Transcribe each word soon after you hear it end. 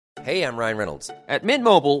Hey, I'm Ryan Reynolds. At Mint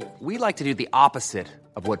Mobile, we like to do the opposite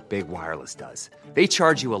of what Big Wireless does. They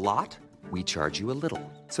charge you a lot, we charge you a little.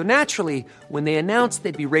 So naturally, when they announced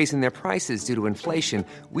they'd be raising their prices due to inflation,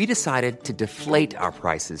 we decided to deflate our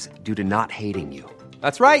prices due to not hating you.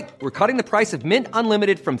 That's right. We're cutting the price of Mint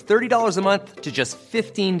Unlimited from $30 a month to just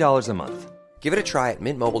 $15 a month. Give it a try at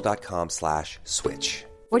mintmobile.com/switch.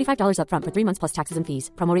 $45 up front for 3 months plus taxes and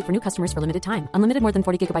fees. Promo rate for new customers for limited time. Unlimited more than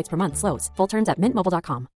 40 gigabytes per month. Slows full terms at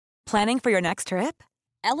mintmobile.com. Planning for your next trip?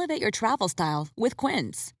 Elevate your travel style with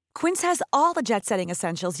Quince. Quince has all the jet-setting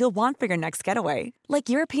essentials you'll want for your next getaway,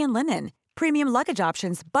 like European linen, premium luggage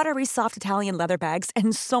options, buttery soft Italian leather bags,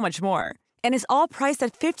 and so much more. And is all priced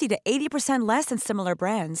at 50 to 80% less than similar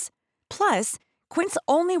brands. Plus, Quince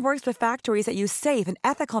only works with factories that use safe and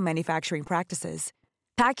ethical manufacturing practices.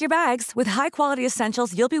 Pack your bags with high-quality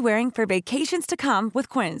essentials you'll be wearing for vacations to come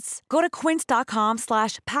with Quince. Go to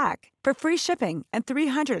quince.com/pack for free shipping and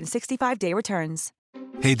 365-day returns.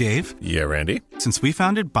 Hey, Dave. Yeah, Randy. Since we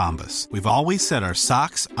founded Bombas, we've always said our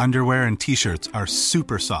socks, underwear, and T-shirts are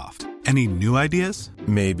super soft. Any new ideas?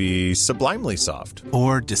 Maybe sublimely soft.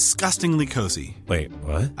 Or disgustingly cozy. Wait,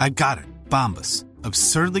 what? I got it. Bombas.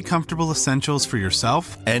 Absurdly comfortable essentials for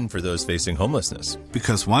yourself and for those facing homelessness.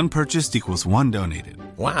 Because one purchased equals one donated.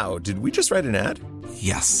 Wow, did we just write an ad?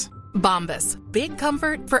 Yes. Bombas. Big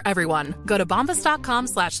comfort for everyone. Go to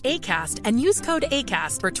bombas.com/ACAST and use code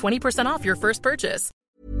ACAST for 20% off your first purchase.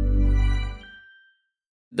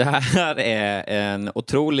 Det här är en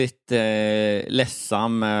otroligt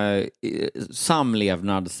ledsam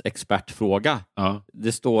samlevnadsexpertfråga. Ja.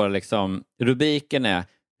 Det står liksom, rubriken är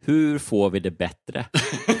hur får vi det bättre?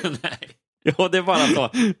 Nej. Ja, det är bara så.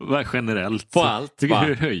 Generellt. På allt.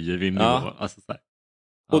 Hur höjer vi nivå? Ja. Alltså, så här.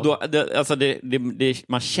 Ja. Och då,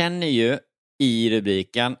 man känner ju i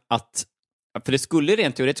rubriken att, för det skulle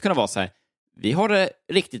rent teoretiskt kunna vara så här, vi har det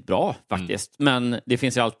riktigt bra faktiskt, men det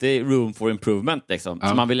finns ju alltid room for improvement liksom. Ja.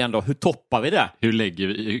 Så man vill ändå, hur toppar vi det?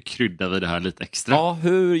 Hur kryddar vi det här lite extra? Ja,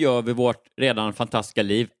 hur gör vi vårt redan fantastiska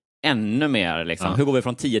liv ännu mer liksom? Ja. Hur går vi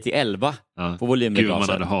från 10 till 11 på volymglaset? Gud, man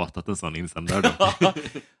hade hatat en sån insändare då.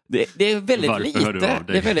 det är väldigt Varför hör du av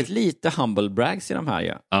dig? det är väldigt lite humble brags i de här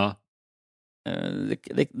ju. Ja.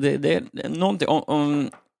 Det är någonting,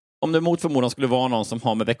 om det mot förmodan skulle vara någon som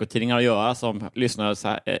har med veckotidningar att göra, som lyssnar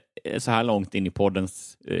så här långt in i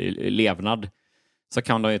poddens levnad, så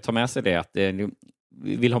kan de ju ta med sig det, att vi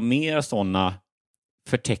vill ha mer sådana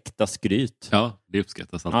förtäckta skryt. Ja, det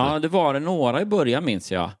uppskattas alltid. Ja, det var det några i början,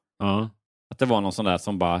 minns jag. Ja. Att det var någon sån där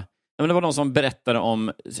som bara... Men det var någon som berättade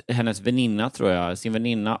om hennes väninna, tror jag. Sin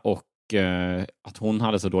väninna, och att hon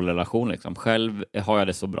hade så dålig relation. Liksom. Själv har jag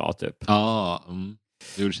det så bra, typ. Ja,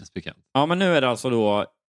 det känns bekant. Ja, men nu är det alltså då,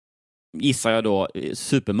 gissar jag då,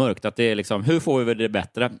 supermörkt. Att det är liksom, hur får vi det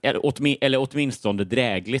bättre? Eller åtminstone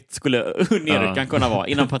drägligt skulle nedryckan kunna vara.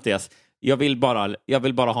 Inom parentes. Jag vill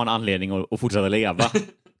bara ha en anledning att fortsätta leva.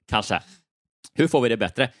 Kanske. Hur får vi det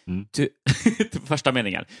bättre? Första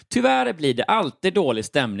meningen. Tyvärr blir det alltid dålig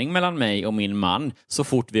stämning mellan mig och min man så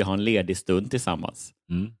fort vi har en ledig stund tillsammans.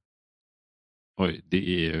 Oj, det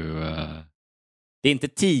är ju... Det är inte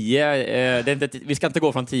 10... vi ska inte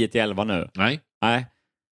gå från 10 till 11 nu. Nej.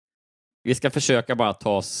 Vi ska försöka bara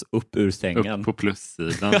ta oss upp ur sängen. Upp på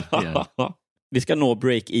plussidan igen. Vi ska nå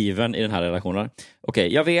break-even i den här relationen.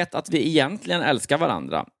 Okej, jag vet att vi egentligen älskar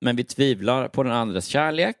varandra, men vi tvivlar på den andres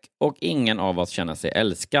kärlek och ingen av oss känner sig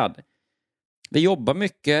älskad. Vi jobbar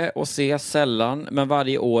mycket och ses sällan, men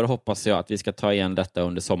varje år hoppas jag att vi ska ta igen detta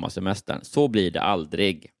under sommarsemestern. Så blir det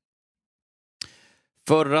aldrig.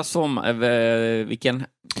 Förra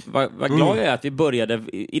vad glad jag är att vi började.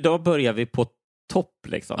 Idag börjar vi på topp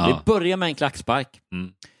liksom. Ja. Vi börjar med en klackspark.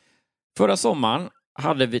 Förra sommaren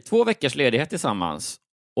hade vi 2 veckors ledighet tillsammans,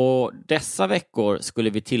 och dessa veckor skulle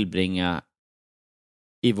vi tillbringa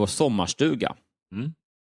i vår sommarstuga.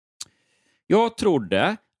 Jag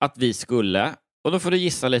trodde att vi skulle, och då får du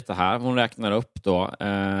gissa lite här, hon räknar upp då,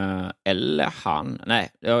 eller han,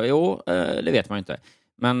 det vet man inte,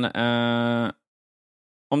 men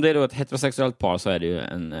om det är då ett heterosexuellt par så är det ju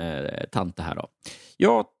en tante här då.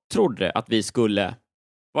 Jag trodde att vi skulle,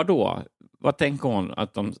 vad tänker hon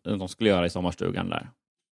att de skulle göra i sommarstugan där?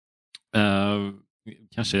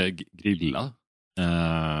 Kanske grilla.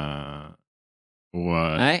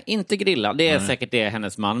 Nej, inte grilla. Det är säkert det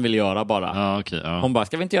hennes man vill göra bara. Ja, okay, ja. Hon bara,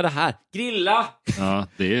 ska vi inte göra det här? Grilla! Ja,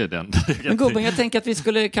 det är den. Men gubben, jag tänker att vi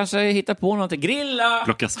skulle kanske hitta på någonting. Grilla!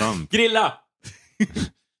 Plocka svamp. Grilla!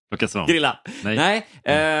 Plocka svamp. Grilla. Nej.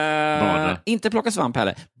 Bada. Inte plocka svamp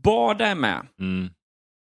heller. Bada är med.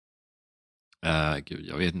 Gud,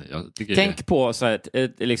 jag vet inte. Jag tycker Tänk på så här,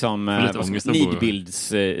 liksom lite ångest att bo-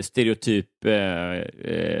 nidbildsstereotyp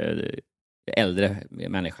äldre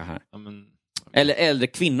människa här. Ja, men, Eller äldre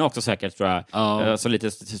kvinna också säkert, tror jag. ja. Alltså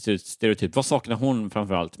lite stereotyp. Vad saknar hon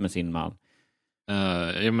framförallt med sin man?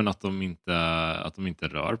 Jag menar att de inte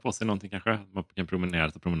rör på sig någonting kanske. Man kan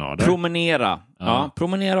promenera till promenader. Promenera. Ja. Ja,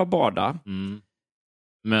 promenera och bada. Mm.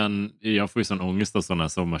 Men jag får ju sån ångest av sådana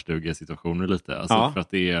sommarstugesituationer lite. Alltså Ja. för att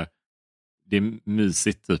det är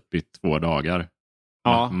mysigt typ i 2 dagar.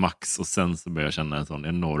 Ja. Max, och sen så börjar jag känna en sån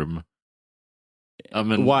enorm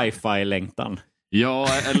Wifi-längtan. Ja,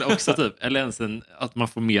 eller också typ, eller ens att man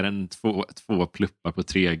får mer än två pluppar på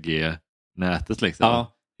 3G-nätet liksom.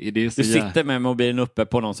 Ja. Det är så Du sitter med mobilen uppe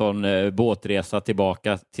på någon sån båtresa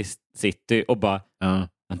tillbaka till city och bara Ja.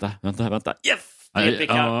 Vänta. Yes!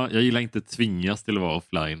 Jag gillar inte tvingas till att vara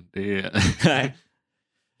offline. Det är... Nej.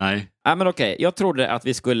 Nej, Nej, men okej. Jag trodde att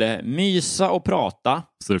vi skulle mysa och prata,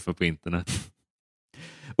 surfa på internet.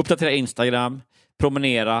 uppdatera Instagram,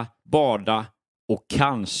 promenera, bada och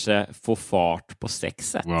kanske få fart på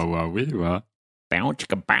sexet. Wow.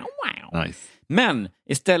 Nice. Men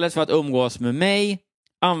istället för att umgås med mig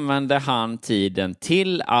använde han tiden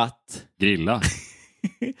till att... Grilla.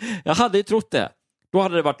 Jag hade ju trott det. Då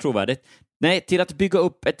hade det varit trovärdigt. Nej, till att bygga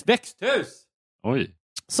upp ett växthus. Oj.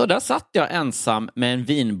 Så där satt jag ensam med en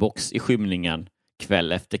vinbox i skymningen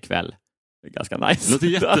kväll efter kväll. Det är ganska nice. Det låter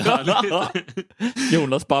jättehärligt.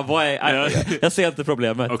 Jonas bara, vad är... Jag ser inte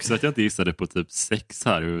problemet. Också att jag inte gissade på typ 6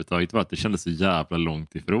 här överhuvudtaget, var att det kändes så jävla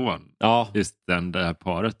långt ifrån. Ja. Just det här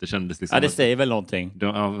paret, det kändes liksom... Ja, det säger väl någonting.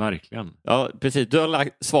 Ja, verkligen. Ja, precis.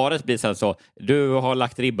 Svaret blir sen så. Du har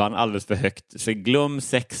lagt ribban alldeles för högt. Så glöm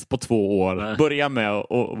sex på 2 år. Nej. Börja med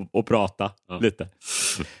att prata lite.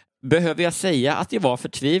 Behöver jag säga att jag var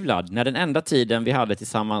förtvivlad när den enda tiden vi hade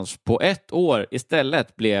tillsammans på 1 år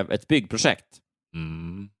istället blev ett byggprojekt?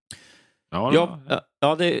 Mm.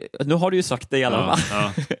 Nu har du ju sagt det i alla fall.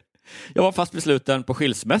 Ja. Jag var fast besluten på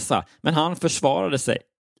skilsmässa, men han försvarade sig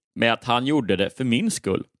med att han gjorde det för min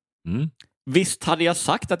skull. Mm. Visst hade jag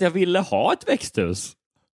sagt att jag ville ha ett växthus?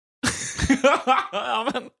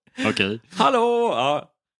 Ja, men... Okej. Hallå!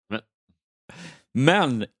 Ja. Men-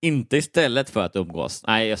 Men inte istället för att umgås.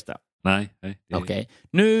 Nej, just det. Nej. Okej.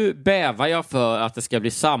 Nu bävar jag för att det ska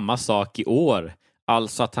bli samma sak i år.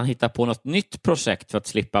 Alltså att han hittar på något nytt projekt för att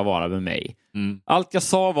slippa vara med mig. Mm. Allt jag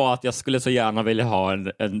sa var att jag skulle så gärna vilja ha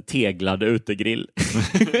en teglad utegrill.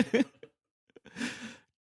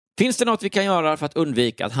 Finns det något vi kan göra för att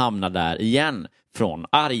undvika att hamna där igen? Från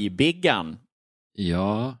Argbiggan.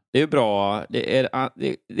 Ja. Det är ju bra. Det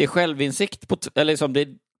är självinsikt. Eller liksom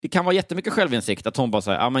det kan vara jättemycket självinsikt att hon bara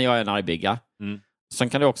säger men jag är en argbigga. Mm. Sen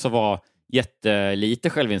kan det också vara jättelite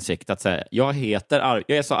självinsikt att säga jag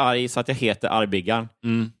är så arg så att jag heter Argbiggan.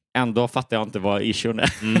 Mm. Ändå fattar jag inte vad issuen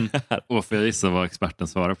är. Och för jag gissa vad experten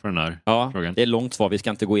svarar på den här frågan. Det är långt svar. Vi ska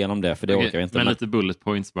inte gå igenom det för det orkar vi inte. Men lite bullet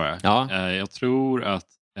points bara. Ja. Jag tror att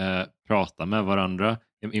prata med varandra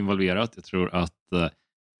är involverat. Jag tror att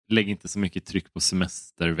lägg inte så mycket tryck på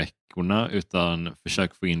semesterveckorna utan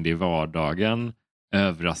försök få in det i vardagen.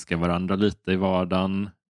 Överraska varandra lite i vardagen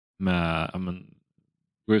med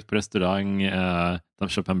gå ut på restaurang, de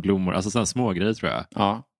köper en blommor, alltså sådana små grejer tror jag.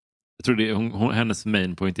 Ja. Jag tror det hennes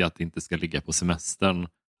main point är att det inte ska ligga på semestern,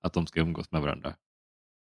 att de ska umgås med varandra.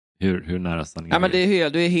 Hur nära sanningen Ja, men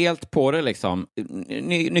du är helt på det liksom.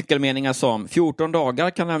 Nyckelmeningar som 14 dagar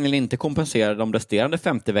kan nämligen inte kompensera de resterande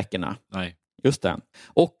 50 veckorna. Nej. Just det.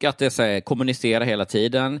 Och att det säger kommunicera hela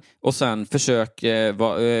tiden och sen försök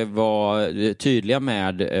vara tydliga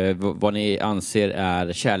med vad ni anser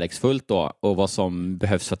är kärleksfullt då och vad som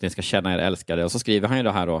behövs för att ni ska känna er älskade. Och så skriver han ju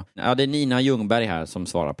det här då. Ja, det är Nina Ljungberg här som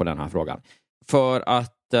svarar på den här frågan. För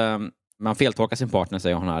att man feltolkar sin partner,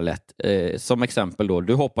 säger hon här lätt. Som exempel då,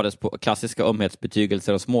 du hoppades på klassiska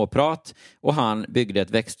ömhetsbetygelser och småprat och han byggde ett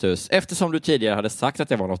växthus eftersom du tidigare hade sagt att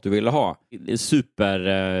det var något du ville ha.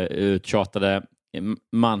 Uttjatade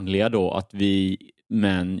manliga då att vi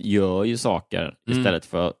män gör ju saker istället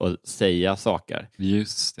för att säga saker.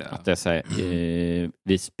 Just det. Att det säger,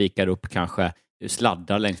 vi spikar upp kanske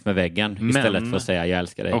sladdar längs med väggen istället för att säga jag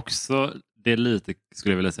älskar dig. Också det är lite,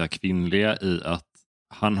 skulle jag vilja säga, kvinnliga i att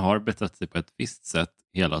han har betett sig på ett visst sätt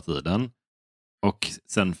hela tiden och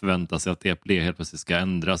sen förväntar sig att det helt plötsligt ska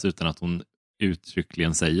ändras utan att hon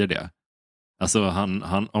uttryckligen säger det. Alltså han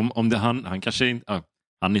kanske inte...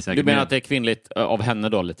 han är säkert du menar att det är kvinnligt av henne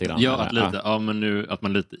då lite grann? Ja, att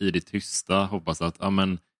man lite i det tysta hoppas att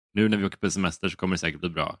nu när vi åker på semester så kommer det säkert bli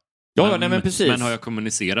bra. Men precis. Men har jag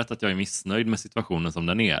kommunicerat att jag är missnöjd med situationen som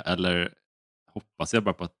den är? Eller hoppas jag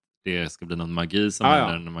bara på att det ska bli någon magi som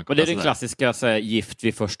händer när man och det är det klassiska så här, gift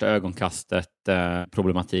vid första ögonkastet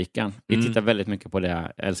problematiken. Vi tittar väldigt mycket på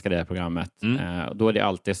det, älskar det här programmet. Då är det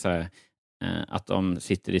alltid så här, att de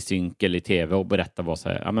sitter i synk eller i tv och berättar vad så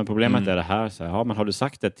här, ja men problemet är det här, så här, ja men har du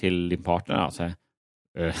sagt det till din partner? Så här,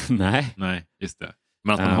 nej, just det.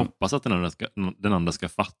 Men att man hoppas att den andra ska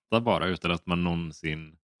fatta bara utan att man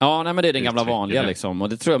någonsin... Ja, nej, men det är den gamla vanliga liksom. Och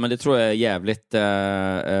det tror jag är jävligt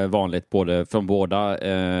vanligt både från båda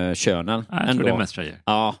könen. Jag tror det är mest tjejer.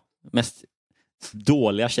 Ja, mest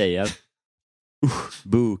dåliga tjejer.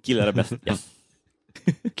 Boo, killar är bäst. Yes.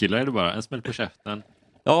 Killar är det bara en smäll på käften.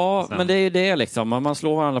 Ja, men det är ju det liksom. Man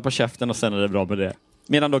slår varandra på käften och sen är det bra med det.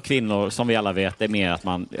 Medan då kvinnor, som vi alla vet, är mer att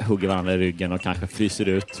man hugger varandra i ryggen och kanske fryser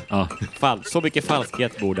ut. Ja. Så mycket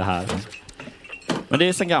falskhet bor det här. Men det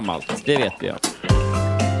är sen gammalt, det vet vi ju.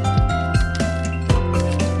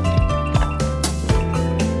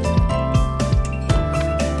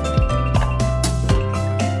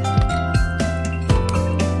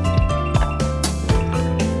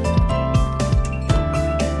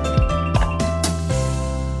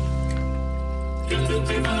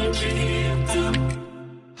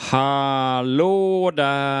 Hallå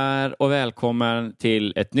där och välkommen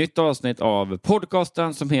till ett nytt avsnitt av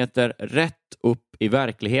podcasten som heter Rätt upp i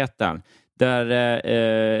verkligheten. Där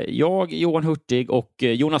jag, Johan Hurtig och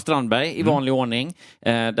Jonas Strandberg i vanlig ordning,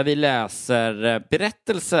 där vi läser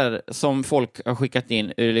berättelser som folk har skickat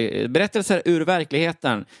in, berättelser ur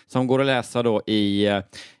verkligheten som går att läsa då i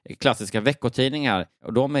klassiska veckotidningar.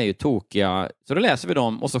 Och de är ju tokiga, så då läser vi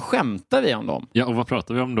dem och så skämtar vi om dem. Ja, och vad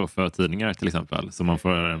pratar vi om då för tidningar till exempel, så man får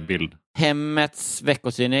en bild? Hemmets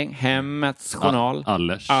veckotidning, Hemmets journal,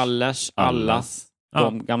 Allers, Allas.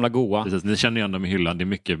 De gamla goa. Precis, ni känner igen dem i hyllan. Det är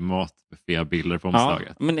mycket matbuffébilder på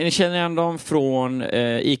omslaget. Ja, men ni känner igen dem från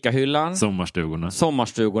Ica-hyllan.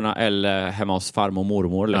 Sommarstugorna eller hemma hos farmor och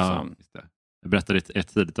mormor. Liksom. Ja, just det. Jag berättade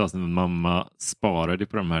ett tidigt avsnitt att mamma sparade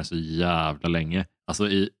på de här så jävla länge. Alltså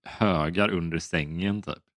i högar under sängen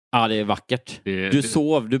typ. Ja, det är vackert.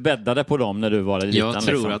 Du bäddade på dem när du var liten. Jag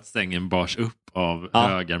tror liksom. att sängen bars upp av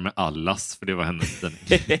högar med Allas, för det var hennes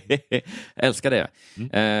tidning. Älskar det.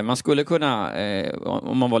 Man skulle kunna,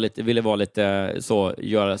 om man ville vara lite så,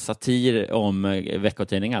 göra satir om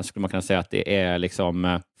veckotidningar, skulle man kunna säga att det är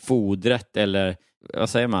liksom fodret eller vad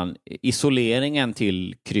säger man, isoleringen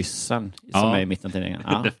till kryssen som är i mitten av tidningen.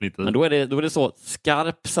 Ja. Definitivt. Men då är det så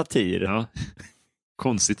skarp satir. Ja.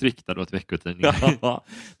 Konstigt riktad åt veckotidningar. Ja,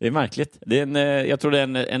 det är märkligt. Det är jag tror det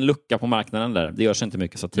är en lucka på marknaden där. Det görs inte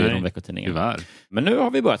mycket satir om veckotidningar. Tyvärr. Men nu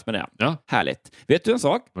har vi börjat med det. Ja. Härligt. Vet du en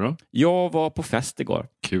sak? Vadå? Jag var på fest igår.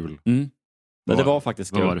 Kul. Men det var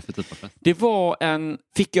faktiskt kul. Vad var det för typ av fest? Det var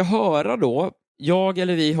fick jag höra då,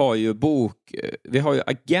 vi har ju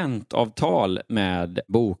agentavtal med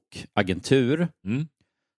bokagentur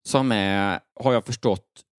som är, har jag förstått,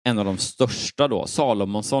 en av de största då.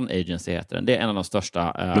 Salomonsson Agency heter den. Det är en av de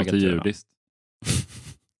största agenturerna. Låter judiskt.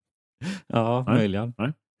 Ja, möjligen.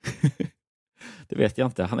 Nej. Det vet jag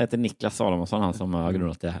inte. Han heter Niklas Salomonsson, han som har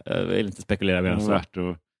grundat det. Jag vill inte spekulera mer än så.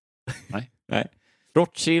 Nej.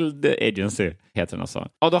 Rothschild Agency heter den alltså.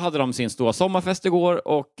 Ja, då hade de sin stora sommarfest igår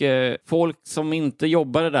och folk som inte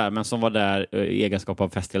jobbade där men som var där i egenskap av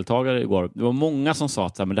festdeltagare igår. Det var många som sa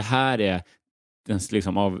att men det här är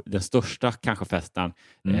av den största kanske festen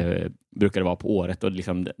brukar det vara på året och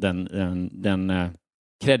liksom den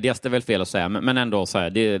kreddigaste väl fel att säga men ändå så här,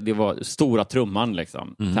 det var stora trumman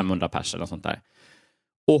liksom 500 pers eller sånt där.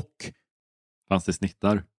 Och fanns det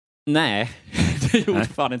snittar? Nej, det gjorde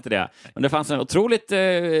fan inte det. Men det fanns en otroligt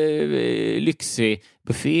lyxig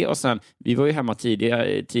buffé och sen, vi var ju hemma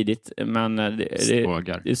tidigt men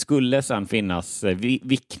det skulle sen finnas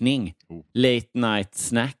vickning, late night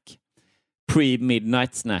snack,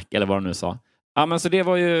 pre-midnight snack eller vad de nu sa. Ja, men så det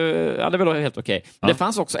var ju, det var helt okej. Ja. Det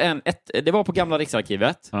fanns också det var på gamla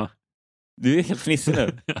Riksarkivet. Ja. Du är helt fnissig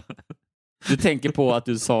nu. Du tänker på att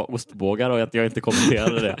du sa ostbågar och att jag inte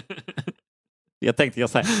kommenterade det. Jag tänkte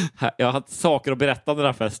jag har saker att berätta om den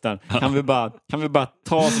här festen. Kan vi bara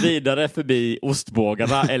ta oss vidare förbi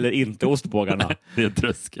ostbågarna eller inte ostbågarna? Det är en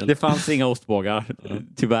tröskel. Det fanns inga ostbågar,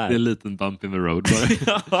 tyvärr. Det är en liten bump in the road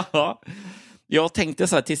bara. Ja. Jag tänkte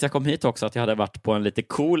så här tills jag kom hit också att jag hade varit på en lite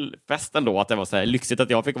cool fest ändå, att det var så här lyxigt att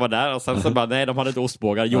jag fick vara där och sen så bara nej, de hade inte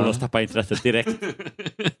ostbågar. Jonas tappade intresset direkt.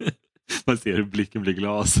 Man ser hur blicken blir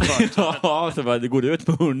glas. Ja, så bara, det går ut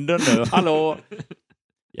med hunden nu. Hallå!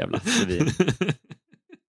 Jävla svin.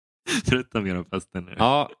 Berätta mer om festen nu.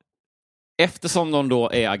 Ja. Eftersom de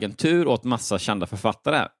då är agentur åt massa kända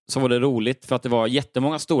författare så var det roligt för att det var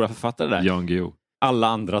jättemånga stora författare där. Jan Guillou. Alla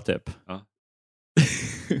andra typ. Ja.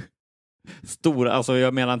 Stora, alltså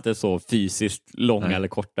jag menar inte så fysiskt långa eller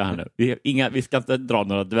korta här nu. Vi ska inte dra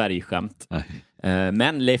några dvärgskämt.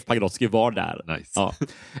 Men Leif Pagrotsky var där. Nice. Ja.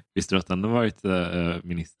 Visste du att han har varit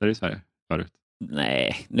minister i Sverige förut?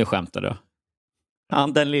 Nej, nu skämtar du.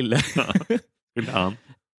 Han, den lille. Han.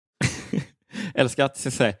 Älskar att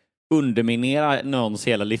säga underminera någons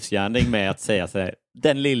hela livsgärning med att säga sig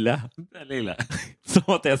den lille. Den lille. Så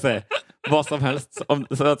att jag säger vad som helst.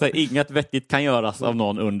 Så att inget vettigt kan göras av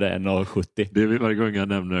någon under 1,70. Det är varje gång jag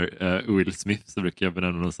nämner Will Smith så brukar jag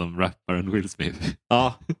benämna någon som rapparen Will Smith.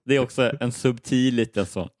 Ja, det är också en subtil liten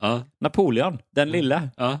så. Ja. Napoleon, den lille.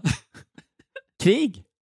 Ja. Krig?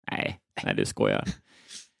 Nej, du skojar.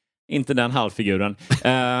 Inte den halvfiguren.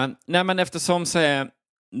 Nej, men eftersom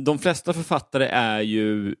de flesta författare är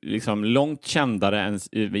ju liksom långt kändare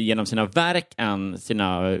genom sina verk än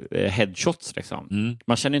sina headshots. Liksom.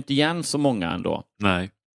 Man känner inte igen så många ändå.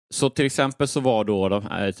 Nej. Så till exempel så var då de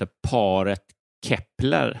här paret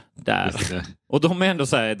Kepler där. Och de är ändå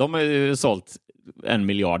de har ju sålt 1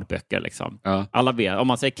 miljard böcker. Liksom. Ja. Alla vet, om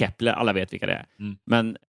man säger Kepler, alla vet vilka det är.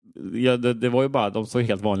 Men det var ju bara, de såg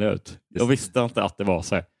helt vanliga ut. Jag visste inte att det var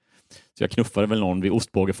så. Så jag knuffade väl någon vid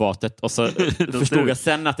ostbågefatet och så förstod jag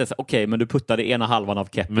sen att det är okej, men du puttade ena halvan av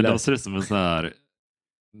Kepler. Men de ser ut som en sån här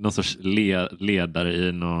någon sorts ledare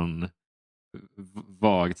i någon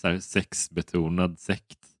vagt så här sexbetonad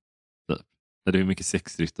sekt typ. Där det är mycket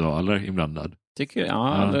sexritualer inblandad. Tycker jag.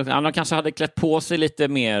 Ja. Han kanske hade klätt på sig lite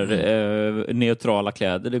mer neutrala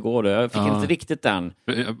kläder. Det går det. Jag fick inte riktigt den.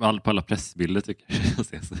 På alla pressbilder tycker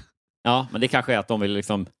jag. Ja, men det kanske är att de vill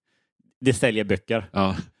liksom det säljer böcker.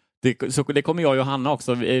 Ja. Så det kommer jag och Johanna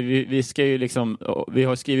också. Vi ska ju liksom, vi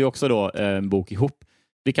har skrivit också då en bok ihop.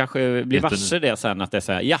 Vi kanske blir varse det sen att det är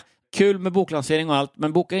så här, ja, kul med boklansering och allt,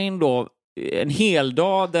 men boka in då en hel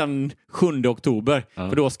dag den 7 oktober.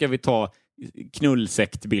 För då ska vi ta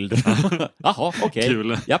knullsektbilder. Jaha, okej.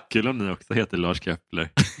 Kul. Japp. Kul om ni också heter Lars Kepler.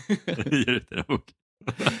 Ger ut den bok.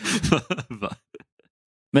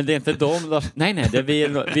 Men det är inte de. Nej, det är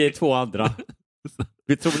vi är 2 andra.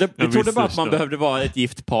 Vi trodde bara att man behövde vara ett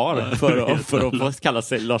gift par för att få kalla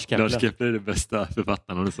sig Lars Kepler. Lars Kepler är det bästa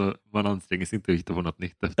författaren och så man anstränger sig inte att hitta på något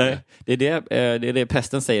nytt efter. Det är det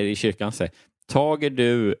prästen säger i kyrkan. Tager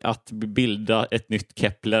du att bilda ett nytt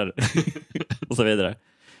Kepler? Och så vidare.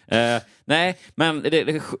 Nej, men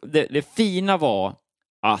det fina var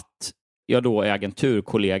att jag då är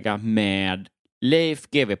agenturkollega med Leif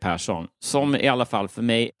GW Persson, som i alla fall för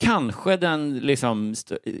mig kanske den liksom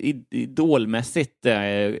idolmässigt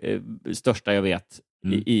största jag vet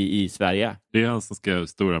i Sverige. Det är han som skrev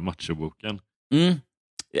Stora machoboken.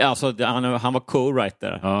 Alltså han var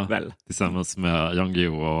co-writer väl? Tillsammans med Jan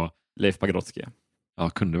Guillou och Leif Pagrotsky. Ja,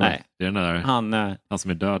 kunde vara. Det är den där han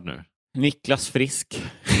som är död nu. Niklas Frisk.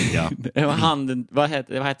 Ja. Vad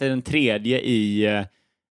heter den tredje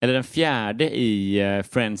eller den fjärde i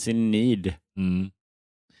Friends in Need?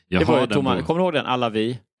 Det var kommer du ihåg den? Alla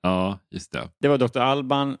vi. Ja, just det. Det var Dr.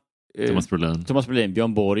 Alban, Thomas Brolin,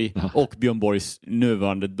 Björn Borg och Björn Borgs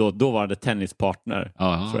nuvarande dåvarande tennispartner.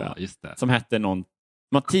 Tror jag. Just det. Som hette någon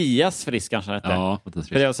Mattias Frisk kanske hette. Ja, Mattias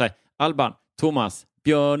Frisk. För det var så här, Alban, Thomas,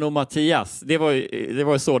 Björn och Mattias. Det var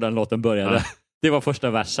ju så den låten började. Ja. Det var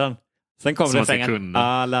första versen. Sen kom det fängen,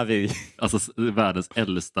 alla vi. Alltså världens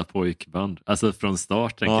äldsta pojkband. Alltså från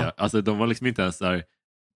start tänker jag. Alltså de var liksom inte ens så här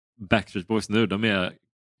Backstreet Boys nu. De är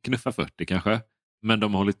knuffa 40 kanske. Men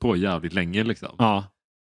de har hållit på jävligt länge liksom. Ja.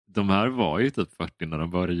 De här var ju typ 40 när de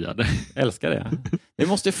började. Älskar det.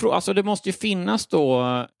 Det måste ju finnas då.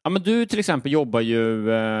 Ja, men du till exempel jobbar ju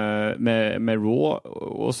med Raw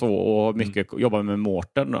och så. Och mycket jobbar med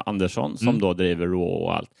Mårten Andersson som då driver Raw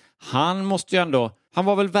och allt. Han måste ju ändå. Han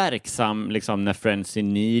var väl verksam liksom, när Friends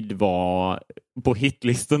in Need var på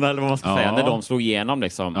hitlistorna eller vad man ska säga. När de slog igenom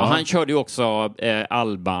liksom. Och han körde ju också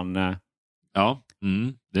Alban. Ja,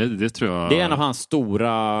 det tror jag. Det är en av hans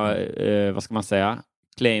stora, vad ska man säga,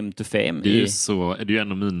 claim to fame. Det är ju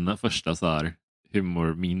en av mina första så här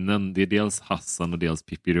humorminnen. Det är dels Hassan och dels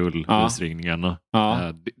Pippi Rull busringningarna.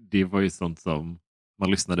 Det var ju sånt som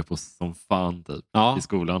man lyssnade på som fan typ i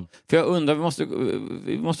skolan. För jag undrar,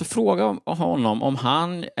 vi måste fråga honom om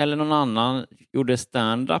han eller någon annan gjorde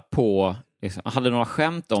stand-up på, liksom, hade några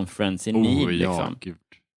skämt om Friends in Need. Liksom. Gud,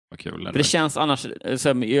 vad kul. För det känns annars,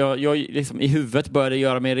 jag liksom, i huvudet började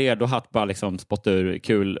göra mig redo att bara liksom spotta ur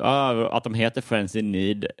kul att de heter Friends in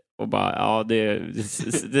Need och bara,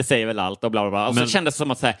 det säger väl allt och bla bla bla. Och så kändes det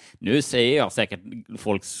som att så här, nu säger jag säkert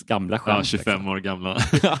folks gamla skämt. Ja, 25 liksom. År gamla.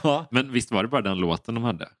 Men visst var det bara den låten de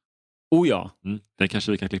hade? Oh ja. Den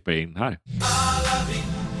kanske vi kan klippa in här. Alla vi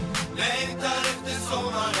längtar efter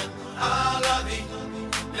sommaren. Alla vi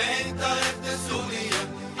längtar efter sol igen.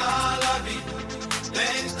 Alla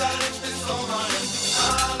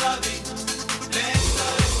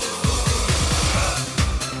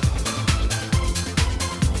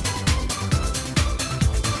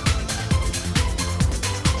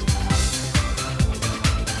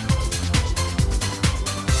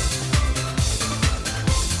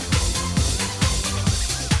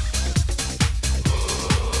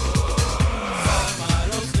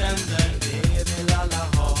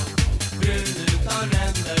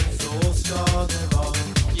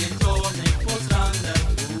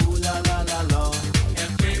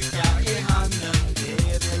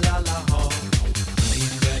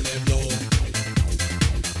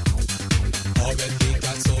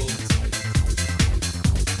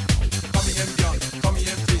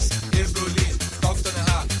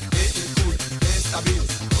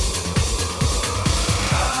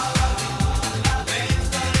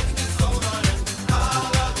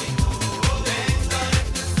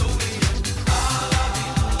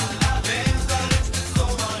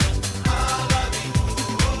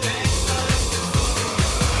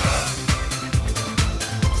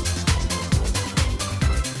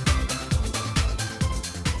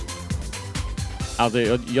Alltså,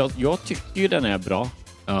 jag tycker ju den är bra.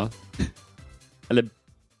 Ja. Eller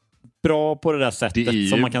bra på det där sättet ju,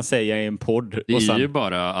 som man kan säga i en podd. Det och sen, är ju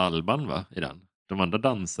bara Alban va, i den. De andra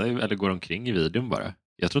dansar ju, eller går omkring i videon bara.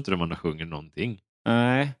 Jag tror inte de andra sjunger någonting.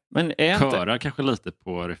 Nej, men är inte... Körar kanske lite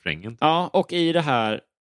på refrängen. Ja, och i det här...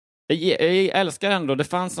 Jag älskar ändå, det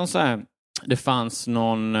fanns någon så här... Det fanns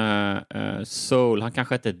någon soul, han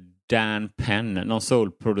kanske hette Dan Penn, någon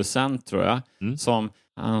soulproducent tror jag. Som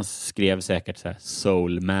han skrev säkert så här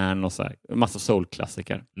Soulman och så här, massa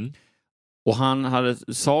soulklassiker. Och han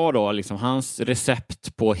sa då liksom, hans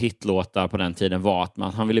recept på hitlåtar på den tiden var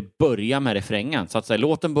att han ville börja med refrängen. Så att säga,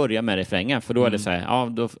 låten börja med refrängen, för då är det så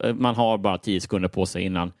här, man har bara 10 sekunder på sig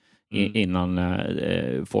innan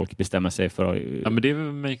folk bestämmer sig för att... Ja, men det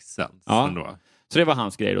makes sense ändå. Så det var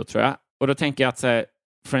hans grej då, tror jag. Och då tänker jag att så här,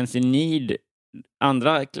 Friends in Need,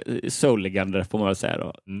 andra soul-legender får man väl säga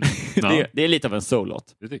då. Ja. det är lite av en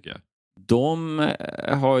soul-låt. Det tycker jag. De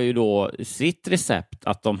har ju då sitt recept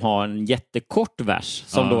att de har en jättekort vers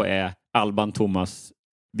som då är Alban, Thomas,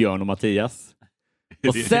 Björn och Mattias.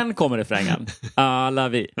 Och sen kommer refrängen. Alla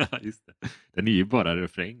vi. Just det. Den är ju bara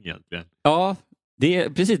refräng egentligen. Ja, det är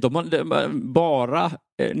precis. De har bara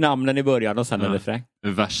namnen i början och sen en refräng.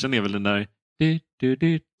 Versen är väl den där... Det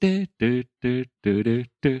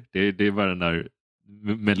är bara den där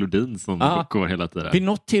melodin som går hela tiden. Vid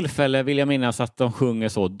något tillfälle vill jag minnas att de sjunger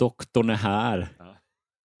så, doktorn är här.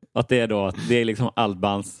 Att det är då, att det är liksom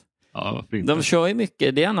Albans. De kör ju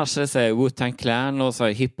mycket, det är annars så här, Wu-Tang Clan och så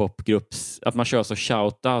här hiphopgrupps, att man kör så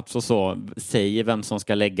shoutouts och så, säger vem som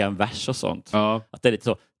ska lägga en vers och sånt. Ja. Att det är lite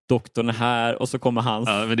så, doktorn är här och så kommer hans.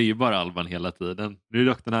 Ja, men det är ju bara Alban hela tiden. Nu är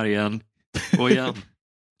doktorn här igen. Och igen.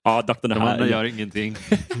 Ja, doktorn är här. De gör ingenting.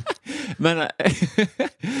 Men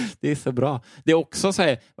det är så bra. Det är också så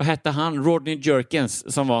här, vad hette han? Rodney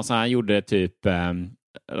Jerkins som var så här, gjorde typ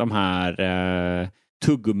de här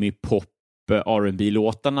tuggummi-pop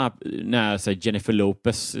R&B-låtarna när så här, Jennifer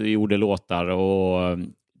Lopez gjorde låtar och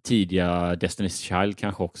tidiga Destiny's Child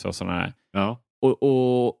kanske också såna här. Ja.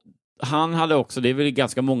 Och han hade också, det är väl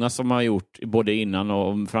ganska många som har gjort både innan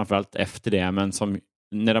och framförallt efter det, men som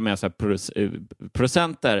när de är så här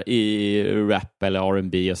producenter i rap eller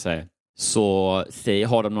R&B och så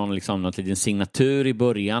har de någon liten signatur i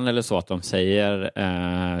början eller så, att de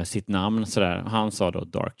säger sitt namn sådär. Han sa då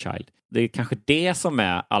Dark Child. Det är kanske det som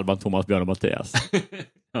är Alban, Thomas, Björn och Mattias.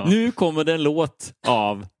 Ja. Nu kommer det en låt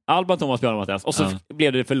av Alban, Thomas, Björn och Mattias. Och så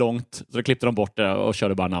blev det för långt, så då klippte de bort det och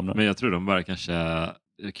körde bara namnen. Men jag tror de bara kanske...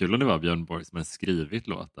 Kul om det var Björn Borg som har skrivit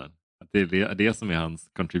låten. Att det är det som är hans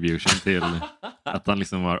contribution till att han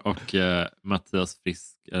liksom har... Och Mattias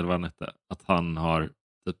Frisk, eller vad han hette, att han har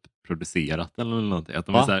typ producerat eller någonting. Att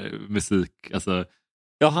de är så här musik... Alltså,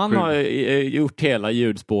 ja, han har gjort hela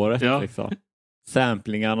ljudspåret. Ja. Liksom.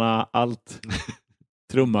 Samplingarna, allt.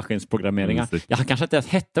 Trummaskinsprogrammeringar. Ja, han kanske inte ens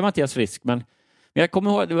hette Mattias Frisk, men jag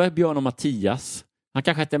kommer ihåg, det var Björn och Mattias. Han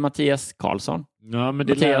kanske hette Mattias Karlsson. Ja, men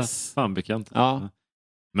det är fan bekant. Ja.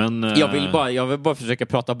 Men, jag vill bara försöka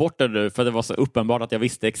prata bort det nu, för det var så uppenbart att jag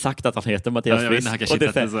visste exakt att han heter Mattias Frisk.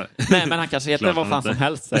 Nej, men han kanske heter vad fan som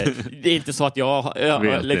helst. Det är inte så att jag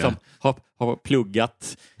liksom har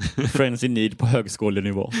pluggat Friends in Need på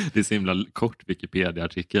högskolenivå. Det är så himla kort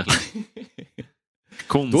Wikipedia-artikel.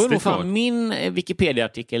 Konstigt. Då är nog fan min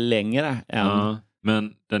Wikipedia-artikel längre än... Ja,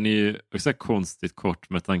 men den är ju också konstigt kort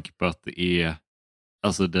med tanke på att det är...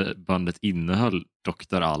 Alltså bandet innehöll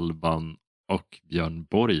Dr. Alban och Björn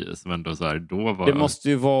Borg som ändå så här då var... Det måste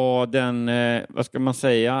ju vara den, vad ska man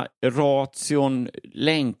säga, ration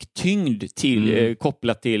länktyngd till,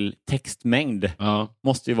 kopplat till textmängd. Ja.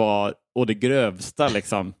 Måste ju vara och det grövsta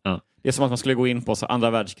liksom. Ja. Det är som att man skulle gå in på så andra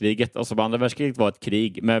världskriget, och så andra världskriget var ett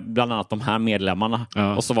krig med bland annat de här medlemmarna.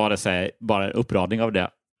 Ja. Och så var det så här, bara en uppradning av det.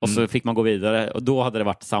 Och så fick man gå vidare, och då hade det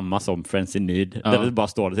varit samma som Friends in Need. Ja. Där det bara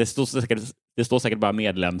står, det står säkert bara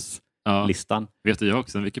medlemslistan. Ja. Vet du, jag har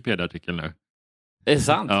också en Wikipedia-artikel nu. Är det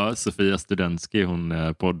sant? Ja, Sofia Studensky, hon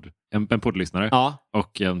är en poddlyssnare. Ja.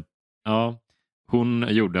 Och hon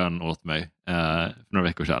gjorde en åt mig för några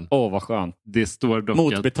veckor sedan. Vad skönt. Det står dock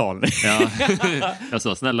motbetalning. Jag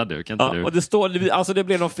sa, snälla du, kan inte du? Och det står, alltså det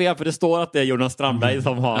blev något fel, för det står att det är Jonas Strandberg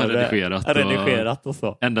som har redigerat och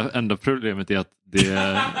så. Enda problemet är att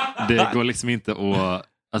det går liksom inte att,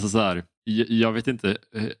 alltså så här, jag vet inte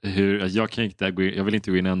hur, jag vill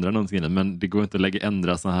inte gå in och ändra någonting, men det går inte att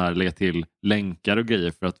ändra så här, lägga till länkar och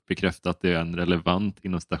grejer för att bekräfta att det är en relevant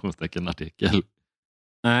inom stationstecken artikel.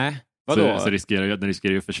 Nej. Vadå? Så den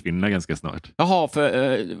riskerar ju att försvinna ganska snart. Jaha,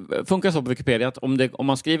 funkar så på Wikipedia att om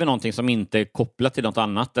man skriver någonting som inte är kopplat till något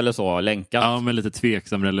annat eller så, länkat? Ja, men lite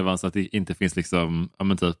tveksam relevans, att det inte finns liksom, ja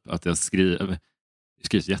men typ att jag skriver...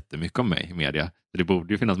 skrivs jättemycket om mig i media. Så det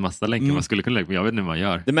borde ju finnas massa länkar man skulle kunna lägga på. Jag vet inte hur man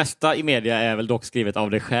gör. Det mesta i media är väl dock skrivet av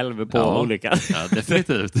dig själv på olika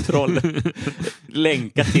definitivt. troll.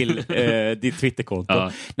 Länka till ditt Twitterkonto.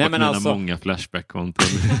 Ja, Nej, och men mina alltså många Flashback-konton.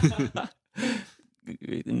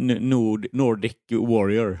 Nordic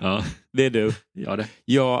Warrior. Ja. Det är du.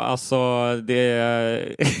 Ja, alltså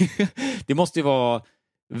det måste ju vara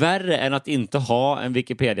värre än att inte ha en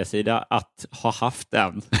Wikipedia-sida att ha haft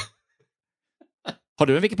en. Har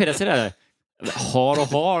du en Wikipedia-sida där?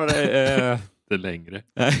 Har det längre.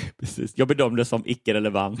 Nej, precis. Jag bedömde det som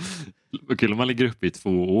icke-relevant. Vad kul om man ligger uppe i 2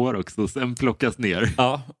 år också och sen plockas ner.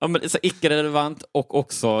 Ja, men så icke-relevant och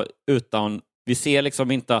också utan... Vi ser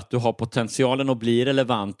liksom inte att du har potentialen att bli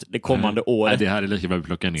relevant det kommande året. Nej, det här är lika bra att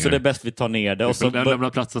plocka ner. Så det är bäst vi tar ner det. Och så lämna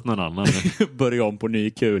plats åt någon annan. börja om på ny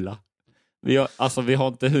kula. Vi har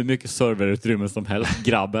inte hur mycket serverutrymme som helst,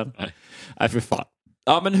 grabben. Nej, för fan.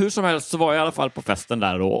 Ja, men hur som helst så var jag i alla fall på festen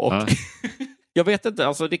där då. Och jag vet inte,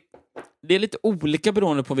 alltså det är lite olika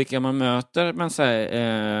beroende på vilka man möter. Men så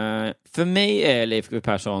här, för mig är Leif GW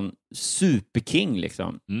Persson superking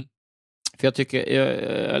liksom. För jag tycker, jag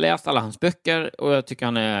har läst alla hans böcker och jag tycker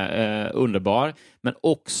han är underbar. Men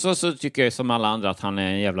också så tycker jag som alla andra att han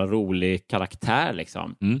är en jävla rolig karaktär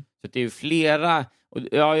liksom. Så det är ju flera, och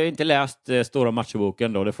jag har ju inte läst Stora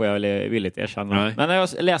Machoboken då, det får jag väl villigt erkänna. Nej. Men jag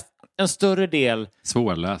har läst en större del.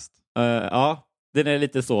 Svårläst. Ja, den är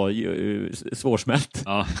lite så svårsmält.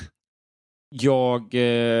 Ja. Jag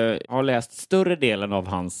har läst större delen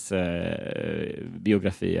av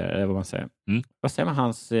biografier, eller vad man säger. Vad säger man?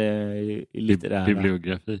 Hans litterära...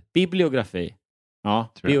 Bibliografi.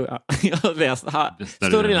 Ja, jag har läst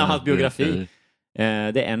större delen av hans biografi.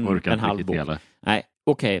 Det är en halv bok. Nej,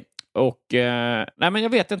 okej. Och nej, men jag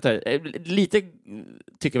vet inte. Lite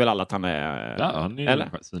tycker väl alla att han är... Ja, han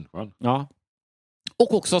är svinskön. Ja.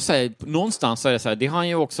 Och också säga, någonstans så är det så här, det har han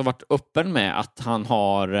ju också varit öppen med att han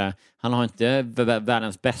har inte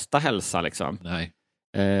världens bästa hälsa liksom. Nej.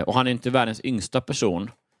 Och han är inte världens yngsta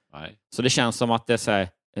person. Nej. Så det känns som att det är så här,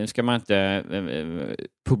 ska man inte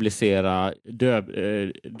publicera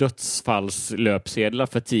dödsfallslöpsedlar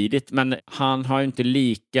för tidigt, men han har ju inte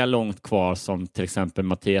lika långt kvar som till exempel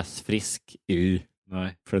Mattias Frisk i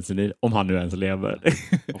om han nu ens lever.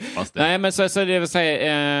 Hoppas det. Nej, men så det vill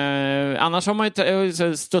säga, annars har man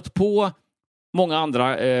ju stött på många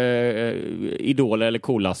andra idoler eller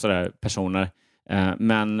coola sådär personer.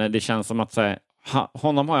 Men det känns som att han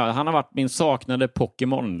har varit min saknade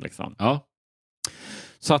Pokémon liksom. Ja.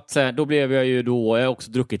 Så att då blev jag ju då, jag har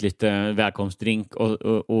också druckit lite välkomstdrink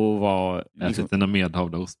och var... Ätit dina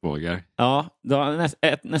medhavda ostbågar. Ja, då har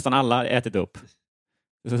nästan alla ätit upp.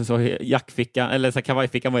 Så jackfickan, eller så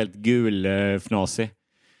kavajfickan var helt gul, fnasig.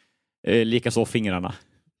 Likaså fingrarna.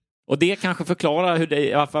 Och det kanske förklarar hur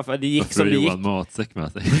det gick som det gick. Matsäck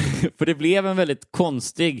med sig. För det blev en väldigt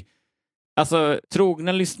konstig... Alltså,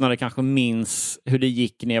 trogna lyssnare kanske minns hur det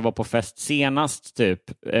gick när jag var på fest senast, typ.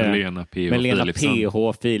 Med Lena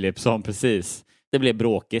PH Philipsson, precis. Det blev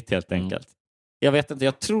bråkigt helt enkelt. Jag vet inte,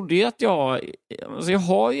 jag trodde ju att jag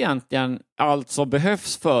har ju egentligen allt som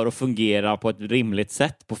behövs för att fungera på ett rimligt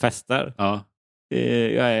sätt på fester. Ja.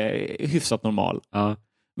 Jag är hyfsat normal. Ja.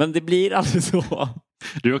 Men det blir aldrig så.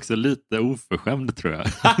 Du är också lite oförskämd, tror jag.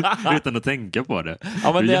 Utan att tänka på det.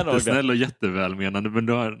 Ja, men du är det jättesnäll och jättevälmenande, men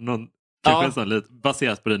du har någon... Kanske en sån lite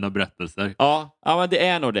baserat på dina berättelser. Ja, men det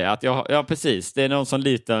är nog det. Att precis. Det är någon sån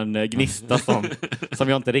liten gnista som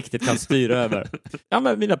jag inte riktigt kan styra över. Ja,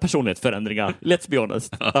 men mina personlighetsförändringar. Let's be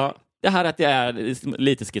honest. Ja, det här att jag är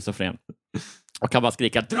lite schizofren. Och kan bara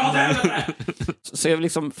skrika, dra det! Så jag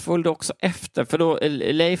liksom följde också efter. För då,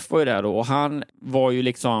 Leif var ju där då. Och han var ju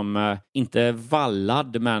liksom inte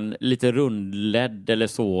vallad, men lite rundledd eller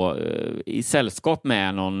så. I sällskap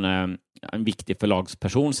med en viktig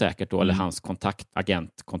förlagsperson säkert då, eller hans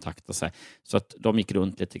agent och så att de gick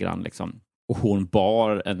runt lite grann liksom. Och hon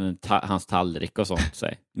bar hans tallrik och sånt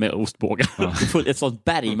sig med ostbågar. Ett sånt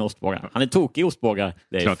berg med ostbågar. Han är tokig i ostbågar.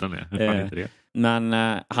 Klart han är. Inte det. Men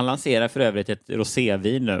han lanserar för övrigt ett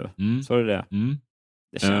rosévin nu. Så är det.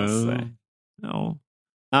 Det känns...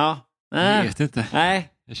 Ja. Jag vet inte. Nej,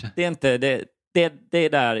 det är inte... Det är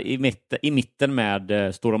där i mitten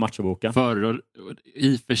med Stora Machoboken.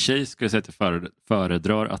 I och för sig skulle jag säga att jag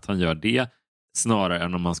föredrar att han gör det snarare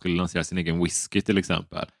än om man skulle lansera sin egen whisky till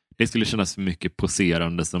exempel. Det skulle kännas för mycket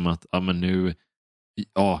poserande som att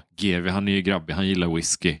GW, han är ju grabbig, han gillar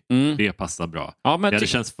whisky. Det passar bra. Ja, men det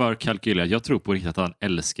känns för kalkylerat. Jag tror på riktigt att han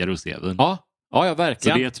älskar rosévin. Ja,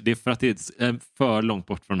 verkligen. Så det är för att det är för långt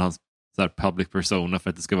bort från hans så här public persona för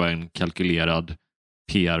att det ska vara en kalkylerad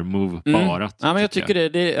PR-move bara. Ja, men jag tycker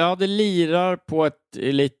det lirar på ett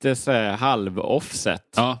lite så här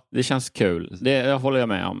halv-off-sätt. Ja. Det känns kul. Det håller jag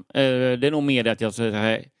med om. Det är nog mer det att jag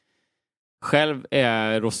säger själv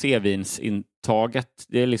är rosévinsintaget,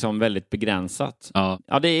 det är liksom väldigt begränsat. Ja,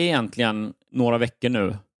 det är egentligen några veckor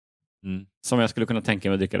nu som jag skulle kunna tänka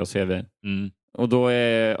mig att dricka rosévin. Och då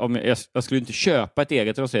om jag skulle inte köpa ett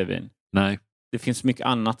eget rosévin. Nej. Det finns mycket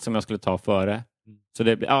annat som jag skulle ta före. Så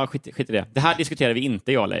det, skit i det. Det här diskuterar vi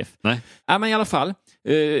inte, jag och Leif. Nej. Ja, men i alla fall.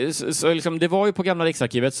 Så liksom, det var ju på gamla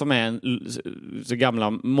Riksarkivet som är så gamla,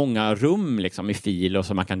 många rum liksom, i fil och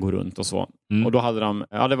så man kan gå runt och så. Och då hade de,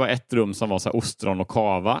 det var ett rum som var så här ostron och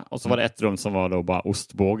kava. Och så var det ett rum som var då bara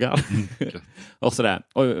ostbågar. Och sådär.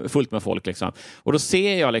 Och fullt med folk liksom. Och då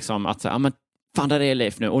ser jag liksom att så här, men fan, där är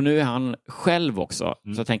Leif nu. Och nu är han själv också.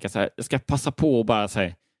 Så jag tänker så här, jag ska passa på och bara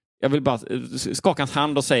säga, jag vill bara skaka hans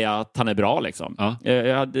hand och säga att han är bra liksom.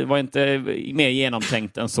 Det var inte mer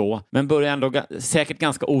genomtänkt än så. Men börjar ändå säkert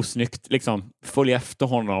ganska osnyggt liksom följa efter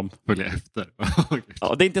honom. Följa efter?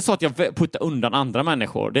 Ja, det är inte så att jag puttar undan andra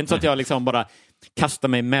människor. Det är inte så att jag liksom bara kastar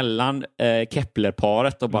mig mellan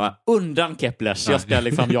Kepler-paret och bara undan Keplers. Jag ska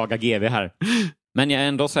liksom jaga GV här. Men jag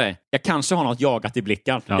ändå säger, jag kanske har något jagat i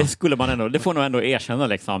blicken. Det skulle man ändå, det får nog ändå erkänna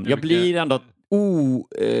liksom. Jag blir ändå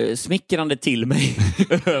smickrande till mig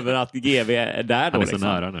över att GV är där då. Han är så liksom.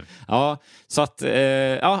 nära nu. Ja, så att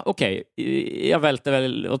okej. Jag välter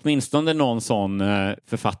väl åtminstone någon sån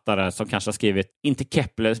författare som kanske har skrivit, inte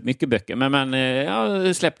Kepler mycket böcker,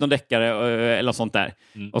 men släppt någon deckare eller sånt där.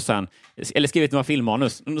 Och sen, eller skrivit några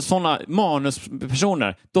filmmanus. Sådana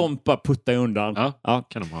manuspersoner, de bara puttar undan. Ja,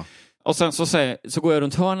 kan de ha. Och sen så går jag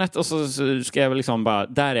runt hörnet och så ska jag liksom bara,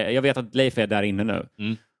 jag vet att Leif är där inne nu.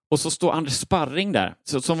 Och så står Anders Sparring där,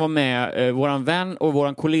 som var med, våran vän och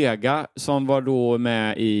våran kollega som var då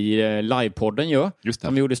med i livepodden ju,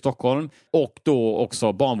 som vi gjorde i Stockholm. Och då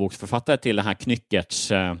också barnboksförfattare till den här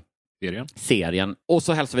Knyckertz-serien. Och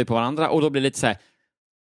så hälsar vi på varandra och då blir det lite så här,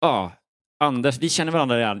 Anders, vi känner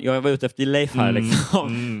varandra redan. Jag var ute efter Leif här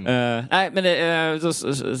liksom. Nej, men så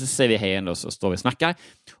säger vi hej ändå, så står vi och snackar.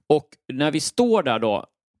 Och när vi står där då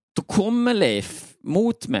kommer Leif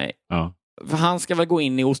mot mig. För han ska väl gå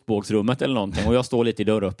in i ostbågsrummet eller någonting. Och jag står lite i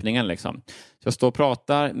dörröppningen liksom. Så jag står och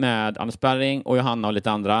pratar med Anders Sparring och Johanna och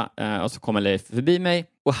lite andra. Och så kommer Leif förbi mig.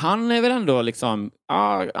 Och han är väl ändå liksom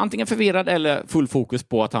antingen förvirrad eller full fokus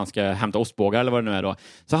på att han ska hämta ostbågar eller vad det nu är då.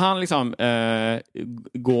 Så han liksom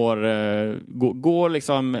går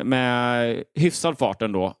liksom med hyfsad fart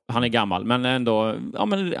ändå. Han är gammal, men ändå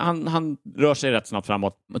han rör sig rätt snabbt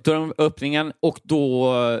framåt. Dörren öppningen och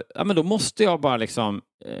då måste jag bara liksom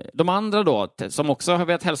de andra då som också har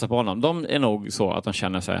velat hälsa på honom, de är nog så att de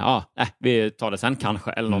känner sig vi tar det sen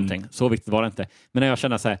kanske eller någonting. Så viktigt var det inte. Men när jag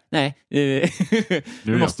känner sig nej,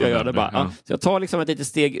 nu måste jag göra det bara. Så jag tar liksom ett litet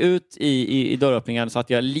steg ut i dörröppningen så att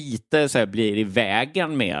jag lite så här, blir i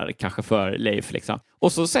vägen mer kanske för Leif liksom.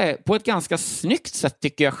 Och så på ett ganska snyggt sätt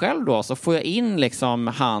tycker jag själv då, så får jag in liksom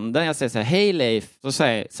handen. Jag säger så här, hej Leif.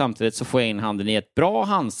 Samtidigt så får jag in handen i ett bra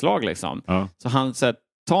handslag liksom. Så han så här,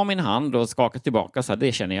 tar min hand och skakar tillbaka så här,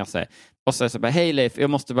 det känner jag sig. Och så bara, hej Leif, jag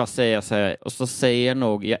måste bara säga så här. Och så säger jag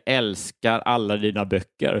nog, jag älskar alla dina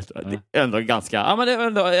böcker. Det är ändå ganska, men det är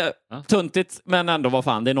ändå tuntigt, men ändå vad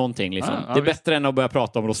fan, det är någonting liksom. Det är bättre än att börja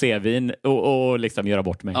prata om rosévin och liksom göra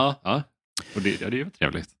bort mig. Och det är ju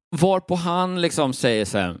trevligt. Varpå han liksom säger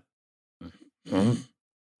så här,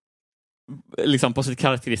 liksom på sitt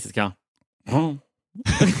karaktäristiska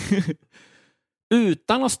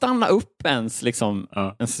utan att stanna upp ens liksom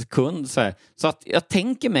en sekund så att jag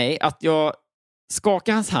tänker mig att jag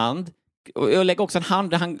skakar hans hand och jag lägger också en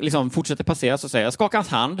hand där han liksom fortsätter passera, så säger jag skakar hans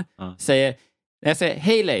hand, säger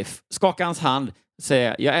hej Leif, skakar hans hand,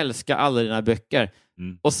 säger jag älskar alla dina böcker.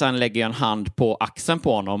 Och sen lägger jag en hand på axeln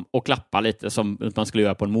på honom och klappar lite som man skulle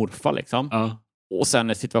göra på en morfar liksom. Och sen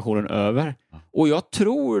är situationen över. Och jag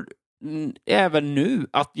tror även nu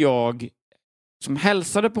att jag som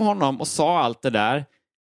hälsade på honom och sa allt det där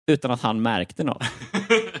utan att han märkte något.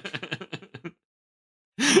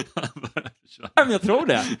 Men jag tror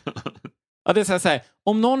det. Ja, det är så här,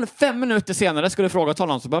 om någon 5 minuter senare skulle fråga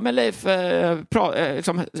honom så bara, men Leif,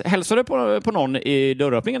 liksom, hälsade på någon i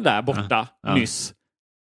dörröppningen där borta nyss?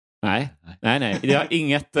 Nej. Det är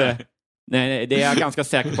inget... nej, det är jag ganska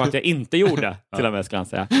säker på att jag inte gjorde, till och med ska jag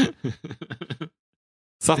säga.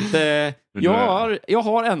 Så att jag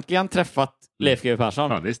har äntligen träffat Leif GW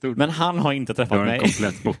Persson. Det är stort. Men han har inte träffat mig. Du har en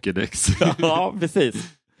komplett Pokédex. Ja, precis.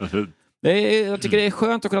 Jag tycker det är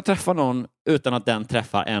skönt att kunna träffa någon utan att den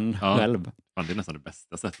träffar en själv. Fan, det är nästan det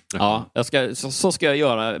bästa sättet. Ja, så ska jag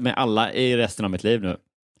göra med alla i resten av mitt liv nu.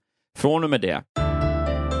 Från och med det.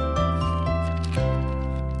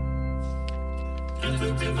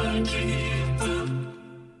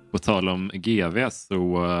 På tal om GV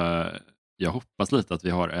så jag hoppas lite att vi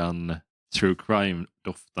har en true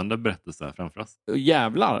crime-doftande berättelse framför oss.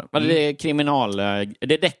 Jävlar, det är kriminal, det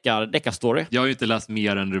är deckarstory. Jag har ju inte läst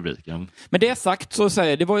mer än rubriken. Men det sagt så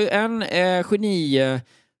säger det var ju en geni,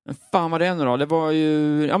 fan vad det är nu då, det var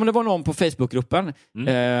ju, ja men det var någon på Facebookgruppen,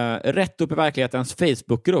 rätt upp i verklighetens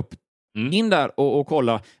Facebookgrupp. In där och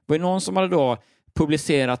kolla, det var ju någon som hade då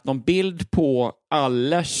publicerat någon bild på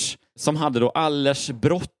Allers, som hade då Allers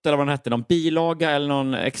brott eller vad den hette, någon bilaga eller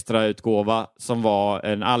någon extra utgåva som var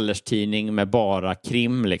en Allers-tidning med bara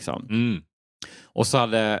krim liksom. Och så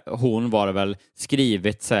hade hon var det väl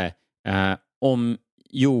skrivit sig om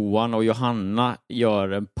Johan och Johanna gör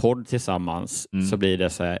en podd tillsammans så blir det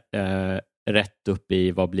så rätt upp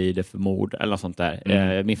i vad blir det för mord eller något sånt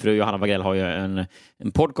där. Min fru Johanna Wagrell har ju en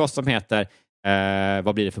podcast som heter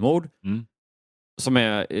Vad blir det för mord? Som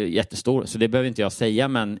är jättestor, så det behöver inte jag säga,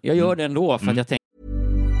 men jag gör det ändå för att jag tänker.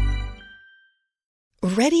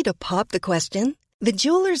 Ready to pop the question? The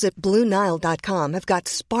jewelers at BlueNile.com have got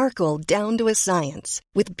sparkle down to a science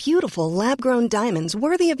with beautiful lab-grown diamonds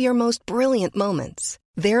worthy of your most brilliant moments.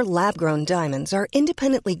 Their lab-grown diamonds are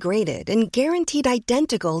independently graded and guaranteed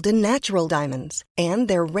identical to natural diamonds, and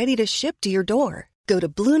they're ready to ship to your door. Go to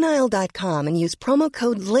BlueNile.com and use promo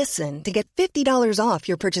code LISTEN to get $50 off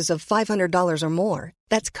your purchase of $500 or more.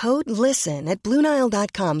 That's code LISTEN at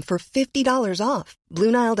BlueNile.com for $50 off.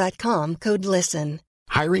 BlueNile.com, code LISTEN.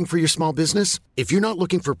 Hiring for your small business? If you're not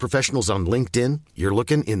looking for professionals on LinkedIn, you're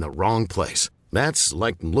looking in the wrong place. That's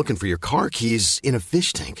like looking for your car keys in a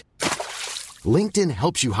fish tank. LinkedIn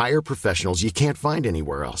helps you hire professionals you can't find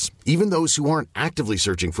anywhere else, even those who aren't actively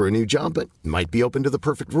searching for a new job but might be open to the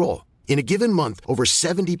perfect role. In a given month, over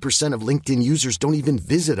 70% of LinkedIn users don't even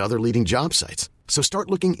visit other leading job sites. So start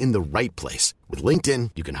looking in the right place. With LinkedIn,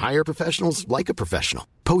 you can hire professionals like a professional.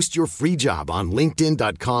 Post your free job on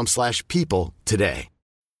linkedin.com/people today.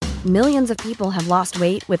 Millions of people have lost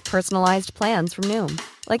weight with personalized plans from Noom.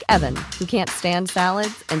 Like Evan, who can't stand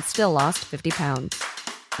salads and still lost 50 pounds.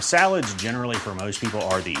 Salads generally for most people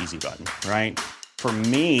are the easy button, right? For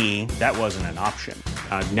me, that wasn't an option.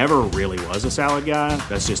 I never really was a salad guy.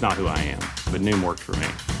 That's just not who I am. But Noom worked for me.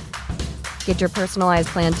 Get your personalized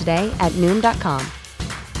plan today at Noom.com.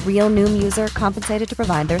 Real Noom user compensated to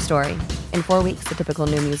provide their story. In 4 weeks, the typical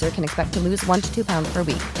Noom user can expect to lose 1 to 2 pounds per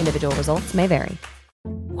week. Individual results may vary.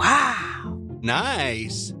 Wow!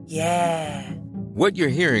 Nice! Yeah! What you're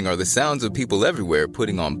hearing are the sounds of people everywhere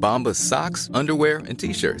putting on Bombas socks, underwear, and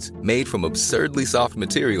T-shirts made from absurdly soft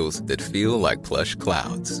materials that feel like plush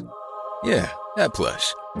clouds. Yeah, that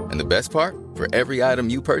plush. And the best part? For every item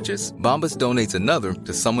you purchase, Bombas donates another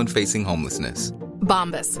to someone facing homelessness.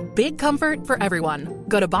 Bombas. Big comfort for everyone.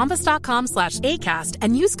 Go to bombas.com/ACAST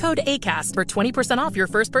and use code ACAST for 20% off your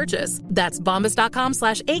first purchase. That's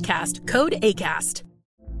bombas.com/ACAST. Code ACAST.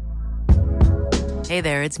 Hey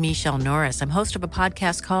there, it's Michelle Norris. I'm host of a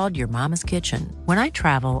podcast called Your Mama's Kitchen. When I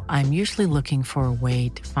travel, I'm usually looking for a way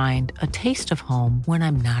to find a taste of home when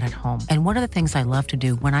I'm not at home. And one of the things I love to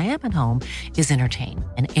do when I am at home is entertain.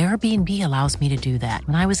 And Airbnb allows me to do that.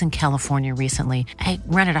 When I was in California recently, I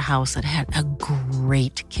rented a house that had a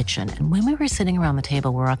great kitchen. And when we were sitting around the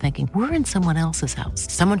table, we're all thinking, we're in someone else's house.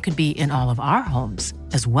 Someone could be in all of our homes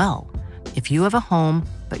as well. If you have a home,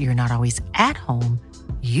 but you're not always at home,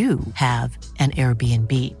 you have an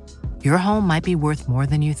Airbnb. Your home might be worth more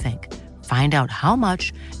than you think. Find out how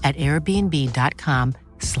much at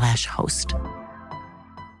airbnb.com/host. Jag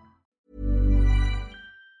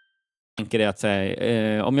tänker det att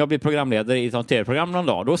säga, om jag blir programledare i ett tv-program någon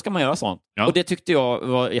dag, då ska man göra sånt. Ja. Och det tyckte jag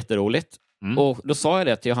var jätteroligt. Och då sa jag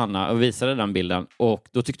det till Johanna och visade den bilden. Och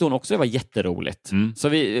då tyckte hon också det var jätteroligt. Så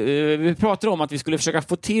vi pratade om att vi skulle försöka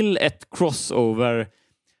få till ett crossover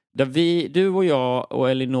där du och jag och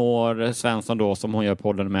Elinor Svensson då, som hon gör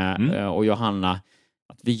podden med, och Johanna,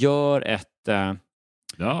 att vi gör ett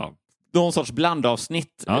någon sorts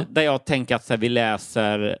blandavsnitt där jag tänker att så här, vi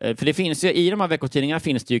läser, för det finns ju i de här veckotidningarna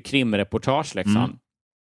finns det ju krimreportage liksom.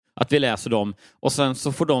 Att vi läser dem och sen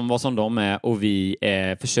så får de vara som de är och vi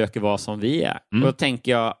försöker vara som vi är. Och då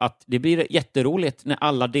tänker jag att det blir jätteroligt när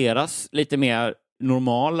alla deras lite mer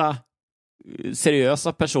normala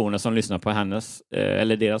seriösa personer som lyssnar på hennes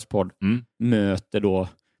eller deras podd möter då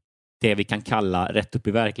det vi kan kalla rätt upp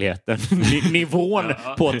i verkligheten nivån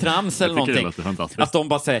på trams eller någonting. Att de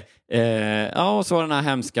bara säger ja, så var den här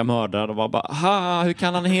hemska mördaren och bara hur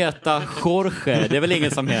kan han heta Jorge? Det är väl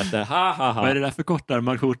ingen som heter Vad är det där för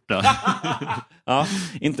kortärmad skjorta? Ja,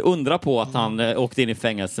 inte undra på att han åkte in i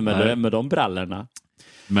fängelse med de brallorna.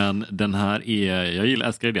 Men den här är, jag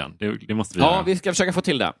älskar idén. Det måste vi göra. Ja, vi ska försöka få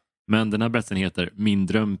till det. Men den här berättelsen heter Min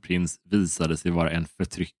drömprins visade sig vara en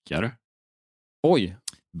förtryckare. Oj.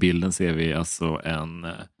 Bilden ser vi alltså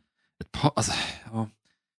ett par, alltså, ja,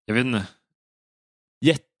 jag vet inte.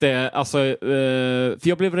 För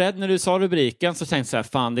jag blev rädd när du sa rubriken, så tänkte jag så här,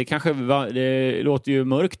 fan det låter ju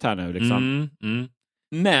mörkt här nu liksom.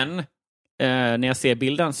 Men när jag ser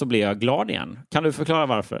bilden så blir jag glad igen. Kan du förklara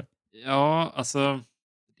varför? Ja, alltså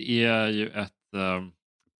det är ju ett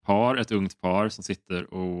ungt par som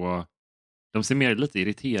sitter och de ser mer lite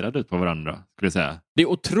irriterade ut på varandra, skulle jag säga. Det är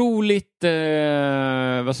otroligt,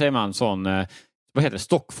 vad säger man, vad heter det,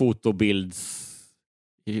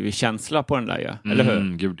 stockfotobildskänsla på den där, ja. Eller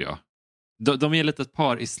hur? Gud, ja. De är lite ett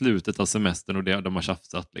par i slutet av semestern och de har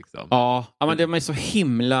tjafsat liksom. Ja, men de är så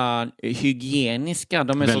himla hygieniska.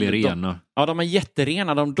 De är väldigt rena. De är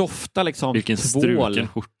jätterena. De doftar liksom vilken tvål. struken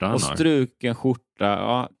skjorta han har. Struken skjorta.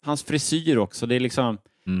 Ja, hans frisyr också. Det är liksom...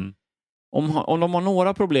 Om de har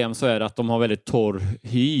några problem så är det att de har väldigt torr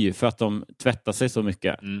hy för att de tvättar sig så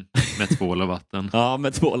mycket. Med tvål och vatten. Ja,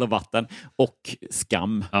 med tvål och vatten. Och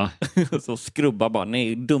skam. Ja. Så skrubbar bara.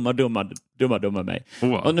 Nej, dumma mig.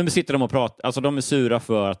 Och nu sitter de och pratar. Alltså de är sura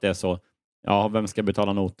för att det är så. Ja, vem ska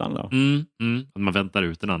betala notan då? Man väntar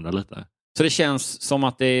ut den andra lite. Så det känns som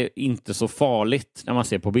att det är inte så farligt när man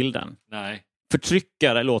ser på bilden. Nej.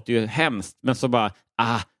 Förtryckare låter ju hemskt. Men så bara,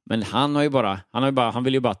 men han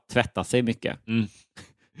vill ju bara tvätta sig mycket.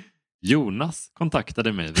 Jonas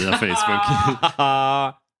kontaktade mig via Facebook.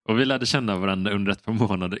 Och vi lärde känna varandra under ett par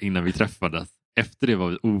månader innan vi träffades. Efter det var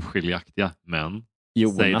vi oskiljaktiga, men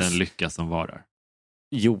säg den lycka som varar.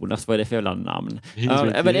 Jonas, vad är det för jävla namn?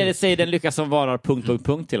 Men är det säg den lycka som varar ...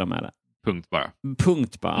 till och med? Eller? Punkt bara.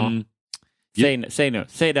 Punkt bara. Säg nu.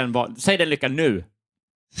 Säg den lyckan nu.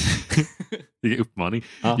 Det är uppmaning.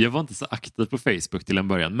 Ja. Jag var inte så aktiv på Facebook till en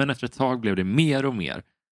början, men efter ett tag blev det mer och mer.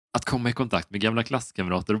 Att komma i kontakt med gamla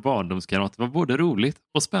klasskamrater och barndomskamrater var både roligt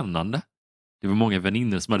och spännande. Det var många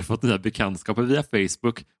vänner som hade fått nya bekantskaper via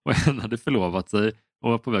Facebook och en hade förlovat sig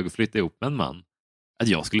och var på väg att flytta ihop med en man. Att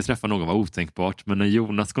jag skulle träffa någon var otänkbart, men när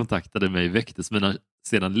Jonas kontaktade mig väcktes mina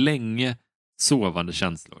sedan länge sovande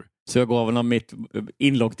känslor. Så jag gav honom mitt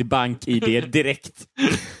inlogg till bank-ID direkt.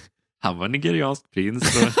 Han var nigeriansk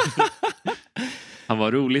prins. Han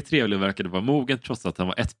var rolig, trevlig och verkade vara mogen trots att han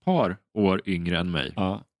var ett par år yngre än mig.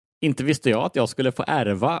 Ja. Inte visste jag att jag skulle få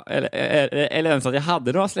ärva eller ens att jag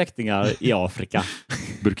hade några släktingar i Afrika.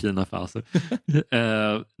 Burkina Faso.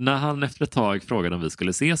 När han efter ett tag frågade om vi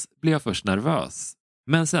skulle ses blev jag först nervös.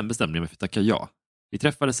 Men sen bestämde jag mig för att tacka ja. Vi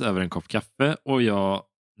träffades över en kopp kaffe och jag...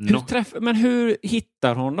 Men hur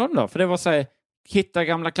hittar hon dem då? För det var så här, hitta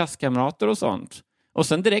gamla klasskamrater och sånt. Och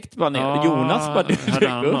sen direkt bara Jonas bara dök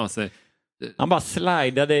upp. Han bara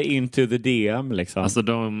slidade into the DM liksom. Alltså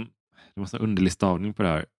det var en underlig stavning på det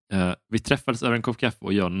här. Vi träffades över en kopp kaffe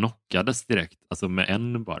och jag knockades direkt. Alltså med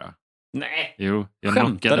en bara. Nej. Jo, jag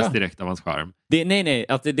knockades direkt av hans skärm. Nej.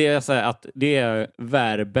 Att det är så här, att det är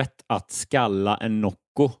verbet att skalla en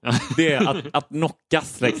nocco. Det är att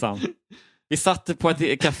knockas liksom. Vi satt på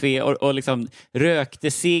ett café och liksom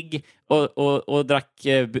rökte cigg och drack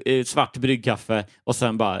svart bryggkaffe och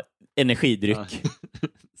sen bara energidryck.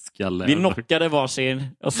 Vi knockade varsin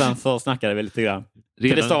och sen så snackade vi lite grann.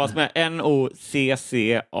 För det stavas med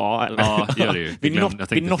N-O-C-C-A. Ja, gör det ju. Vi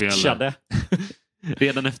notchade.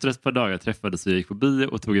 Redan efter ett par dagar träffades vi och gick på bio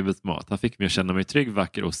och tog ut mat. Han fick mig att känna mig trygg,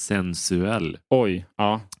 vacker och sensuell. Oj,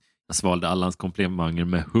 ja. Jag svalde alla hans komplimanger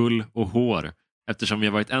med hull och hår. Eftersom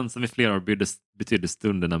jag varit ensam i flera år betydde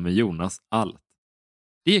stunderna med Jonas allt.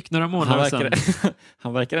 Det gick några månader sedan.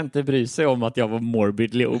 Han verkar inte bry sig om att jag var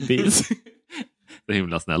morbidly obese. Det är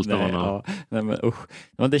himla snällt av honom. Ja. Nej, men usch.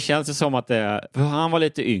 Men det känns ju som att för han var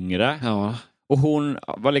lite yngre. Ja. Och hon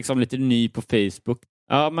var liksom lite ny på Facebook.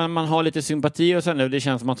 Ja, men man har lite sympati och sen nu. Det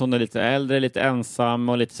känns som att hon är lite äldre, lite ensam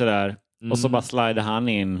och lite sådär. Och så bara slider han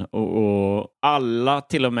in. Och alla,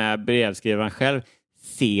 till och med brevskrivaren själv,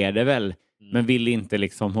 ser det väl. Men vill inte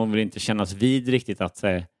liksom, hon vill inte kännas vid riktigt att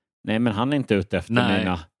säga, nej men han är inte ute efter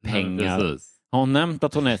mina pengar. Har hon nämnt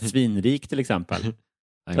att hon är svinrik till exempel?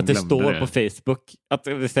 Att det står på Facebook att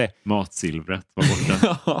det säger matsilvret var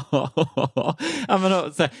borta.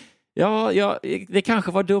 Det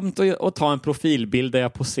kanske var dumt att ta en profilbild där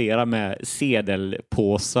jag poserar med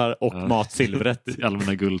sedelpåsar och matsilvret.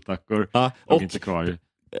 Allmänna guldtackor. Ja, och inte kvar.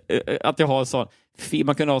 Att jag har sån,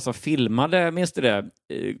 man kunde ha så filmade, minns du det?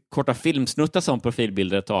 Korta filmsnuttar som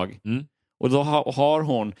profilbilder ett tag. Och då har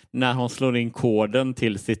hon, när hon slår in koden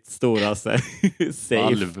till sitt stora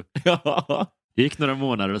safe. Ja. Det gick några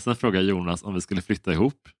månader och sen frågade Jonas om vi skulle flytta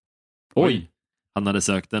ihop. Oj. Han hade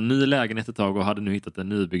sökt en ny lägenhet ett tag och hade nu hittat en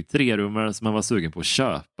nybyggd 3-rummare som han var sugen på att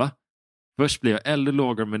köpa. Först blev jag eld och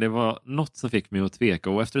lågor, men det var något som fick mig att tveka,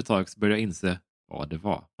 och efter ett tag så började jag inse vad det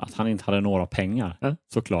var. Att han inte hade några pengar,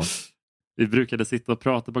 såklart. Vi brukade sitta och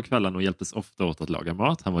prata på kvällen och hjälptes ofta åt att laga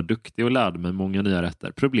mat. Han var duktig och lärde mig många nya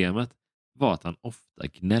rätter. Problemet var att han ofta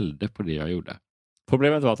gnällde på det jag gjorde.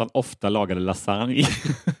 Problemet var att han ofta lagade lasagne.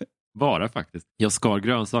 Bara faktiskt. Jag skar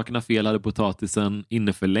grönsakerna fel, hade potatisen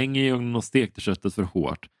inne för länge i ugnen och stekte köttet för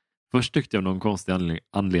hårt. Först tyckte jag av någon konstig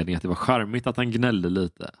anledning att det var charmigt att han gnällde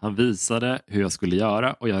lite. Han visade hur jag skulle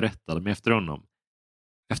göra och jag rättade mig efter honom.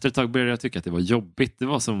 Efter ett tag började jag tycka att det var jobbigt. Det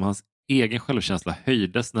var som om hans egen självkänsla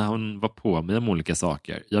höjdes när han var på mig om olika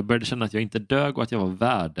saker. Jag började känna att jag inte dög och att jag var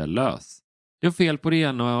värdelös. Det var fel på det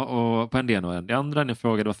ena och på en del och en. Det andra, när jag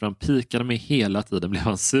frågade varför han pikade mig hela tiden, blev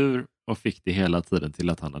han sur och fick det hela tiden till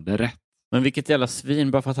att han hade rätt. Men vilket jävla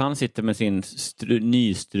svin, bara för att han sitter med sin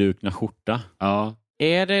nystrukna skjorta. Ja.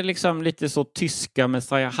 Är det liksom lite så tyska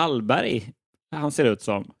Messiah Hallberg han ser ut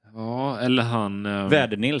som? Ja, eller han...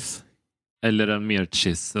 Väder-Nils. Eller en mer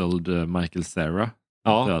chiseled Michael Cera.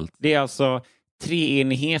 Ja, det är alltså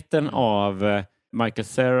treenigheten av Michael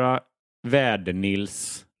Cera,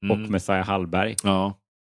 Väder-Nils och Messiah Hallberg. Ja.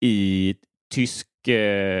 I tysk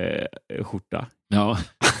skjorta. Ja.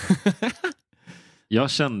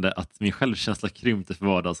 Jag kände att min självkänsla krympte för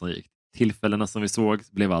vardagen som gick. Tillfällena som vi såg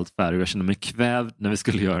blev allt färre och jag kände mig kvävd när vi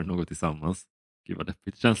skulle göra något tillsammans. Gud vad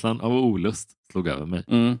deppigt. Känslan av olust slog över mig.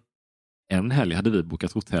 En helg hade vi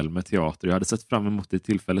bokat hotell med teater. Jag hade sett fram emot det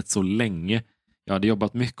tillfället så länge. Jag hade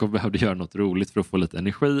jobbat mycket och behövde göra något roligt för att få lite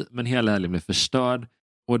energi. Men hela helgen blev förstörd.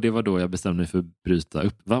 Och det var då jag bestämde mig för att bryta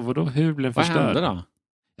upp. Vadå? Hur blev den förstörd? Vad hände då?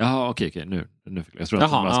 Jaha, okej. Nu. Jag tror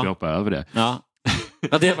att man ska hoppa över det. Ja,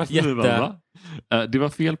 det var jätte... Det var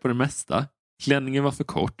fel på det mesta. Klänningen var för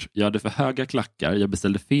kort. Jag hade för höga klackar. Jag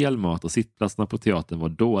beställde fel mat och sittplatserna på teatern var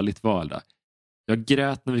dåligt valda. Jag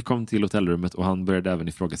grät när vi kom till hotellrummet och han började även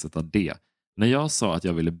ifrågasätta det. När jag sa att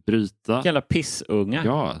jag ville bryta... Jävla pissunge.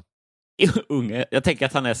 Ja. Unge. Jag tänker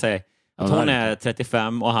att han är sig att hon är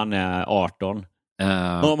 35 och han är 18.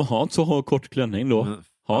 Ja, men har inte så kort klänning då.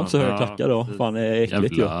 Har inte så höga klackar då. Fan, är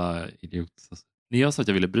äckligt ju. Jävla idiot. När jag sa att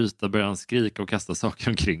jag ville bryta började han skrika och kasta saker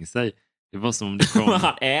omkring sig. Det var som om det kom...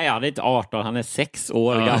 han är inte 18, han är 6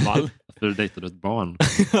 år gammal. För du dejtade ett barn.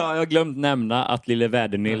 Ja, jag har glömt nämna att lille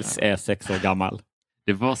Väder-Nils är 6 år gammal.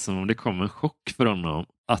 Det var som om det kom en chock för honom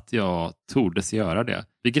att jag tordes göra det.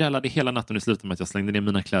 Vi grälade hela natten och i slutet med att jag slängde ner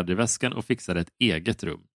mina kläder i väskan och fixade ett eget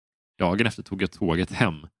rum. Dagen efter tog jag tåget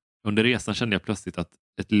hem. Under resan kände jag plötsligt att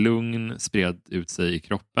ett lugn spred ut sig i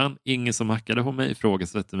kroppen. Ingen som hackade på mig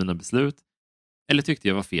ifrågasatte mina beslut. Eller tyckte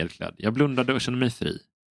jag var felklädd. Jag blundade och kände mig fri.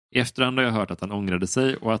 I efterhand har jag hört att han ångrade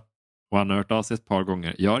sig och han har hört av sig ett par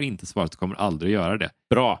gånger. Jag har inte svarat och kommer aldrig göra det.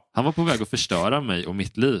 Bra. Han var på väg att förstöra mig och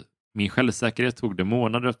mitt liv. Min självsäkerhet tog det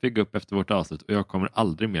månader att bygga upp efter vårt avslut och jag kommer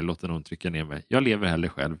aldrig mer låta någon trycka ner mig. Jag lever hellre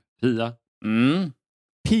själv. Pia.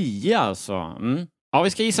 Pia alltså. Ja, vi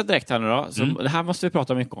ska gissa direkt här nu då. Så det här måste vi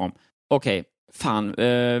prata mycket om. Okej, fan,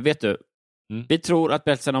 vet du? Vi tror att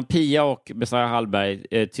berättelsen om Pia och Messiah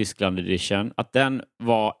Hallberg Tyskland edition, att den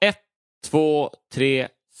var 1, 2, 3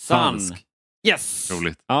 sann. Yes!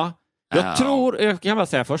 Roligt. Ja. Jag kan bara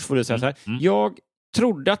säga först, får du säga så här. Jag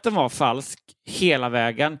trodde att den var falsk hela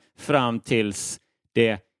vägen fram tills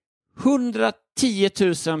det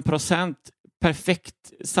 110,000%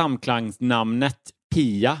 perfekt samklangsnamnet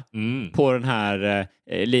Pia på den här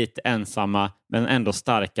lite ensamma men ändå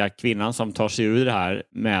starka kvinnan som tar sig ur det här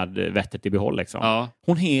med vettet i behåll liksom. Ja.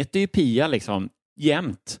 Hon heter ju Pia liksom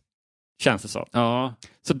jämt, känns det så. Ja.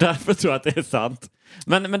 Så därför tror jag att det är sant.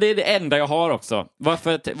 Men det är det enda jag har också.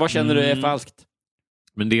 Vad känner du är falskt?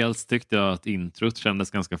 Men dels tyckte jag att introt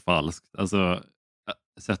kändes ganska falskt. Alltså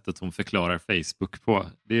sättet hon förklarar Facebook på.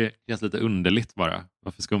 Det känns lite underligt bara.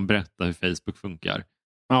 Varför ska hon berätta hur Facebook funkar?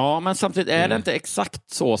 Ja, men samtidigt är det inte exakt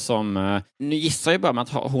så som... Nu gissar jag bara med att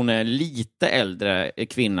hon är lite äldre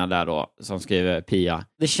kvinna där då, som skriver Pia.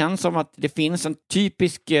 Det känns som att det finns en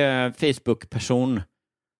typisk Facebook-person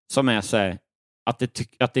som är så här, att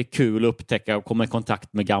det är kul att upptäcka och komma i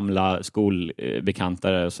kontakt med gamla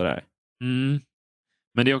skolbekantare och sådär.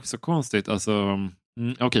 Men det är också konstigt. Alltså,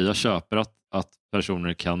 okej, jag köper att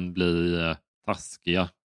personer kan bli taskiga.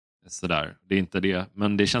 Sådär. Det är inte det.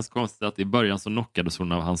 Men det känns konstigt att i början så knockades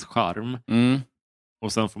hon av hans charm.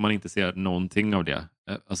 Och sen får man inte se någonting av det.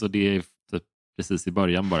 Alltså det är typ precis i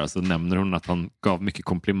början bara så nämner hon att han gav mycket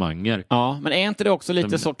komplimanger. Ja, men är inte det också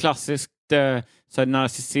lite så klassiskt så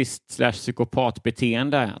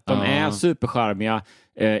narcissist/psykopatbeteende? Att de är supercharmiga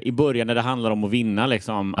i början när det handlar om att vinna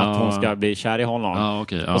liksom. Att hon ska bli kär i honom.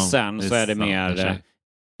 Och sen så är det mer...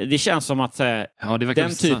 Det känns som att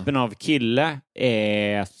den typen av kille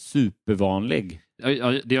är supervanlig.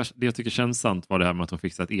 Det jag tycker känns sant var det här med att de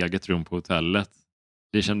fixade ett eget rum på hotellet.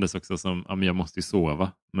 Det kändes också som, ja, men jag måste ju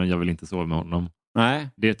sova, men jag vill inte sova med honom. Nej.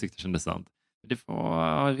 Det tyckte jag kändes sant. Det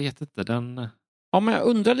var, jag vet inte, den... Ja, men jag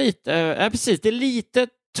undrar lite, precis, det är lite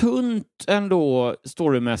tunt ändå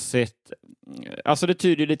storymässigt. Alltså det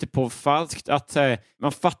tyder lite på falskt att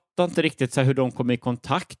man fattar inte riktigt hur de kommer i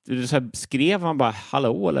kontakt. Skrev man bara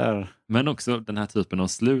hallå eller? Men också den här typen av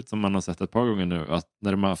slut som man har sett ett par gånger nu, att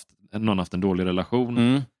när någon haft en dålig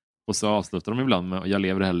relation och så avslutar de ibland med jag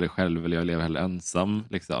lever hellre själv eller jag lever hellre ensam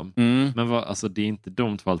liksom. Men alltså, det är inte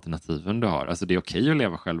de två alternativen du har. Alltså det är okej att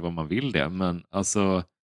leva själv om man vill det, men alltså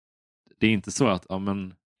det är inte så att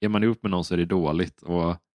är man ihop med någon så är det dåligt.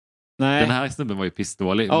 Och den här snubben var ju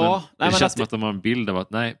pissdålig. Ja, men det känns som att de har en bild av att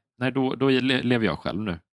nej då lever jag själv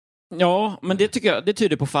nu. Ja, men det tycker jag, det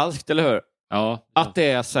tyder på falskt, eller hur? Ja. Att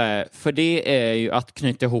det är så här, för det är ju att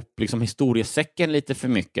knyta ihop liksom historiesäcken lite för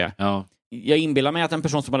mycket. Ja. Jag inbillar mig att en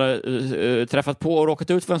person som hade träffat på och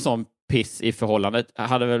råkat ut för en sån piss i förhållandet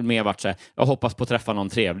hade väl mer varit så här, jag hoppas på att träffa någon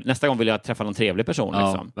trevlig. Nästa gång vill jag träffa någon trevlig person.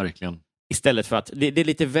 Liksom. Ja, verkligen. Istället för att det är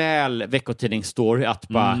lite väl veckotidningsstory att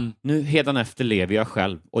bara, nu hädanefter lever jag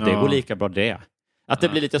själv och det går lika bra det. Att det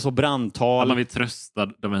blir lite så brandtal. Att man vill trösta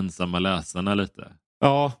de ensamma läsarna lite.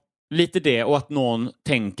 Ja, lite det. Och att någon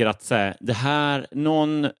tänker att det här,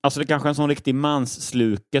 alltså det kanske är en sån riktig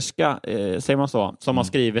mansslukerska, säger man så, som har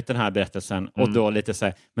skrivit den här berättelsen. Och då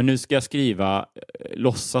lite men nu ska jag skriva,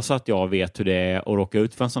 låtsas att jag vet hur det är och råka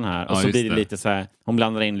ut för en sån här. Och så blir det lite hon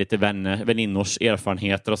blandar in lite väninnors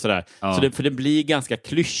erfarenheter och sådär. Ja. För det blir ganska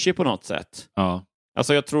klyschigt på något sätt. Ja.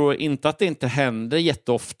 Alltså jag tror inte att det inte händer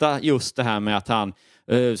jätteofta just det här med att han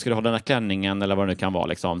skulle ha den här klänningen eller vad det nu kan vara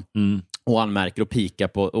liksom. Och han märker och pikar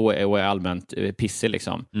på och är allmänt pissig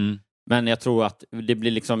liksom. Men jag tror att det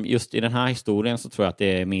blir liksom just i den här historien så tror jag att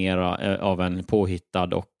det är mer av en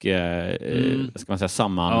påhittad och ska man säga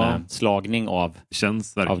sammanslagning av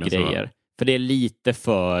grejer. Så. För det är lite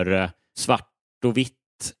för svart och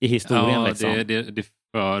vitt i historien liksom. Det är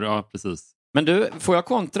för, precis. Men du, får jag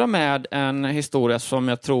kontra med en historia som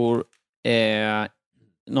jag tror är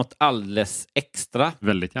något alldeles extra.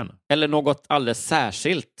 Väldigt gärna. Eller något alldeles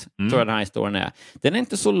särskilt, tror jag den här historien är. Den är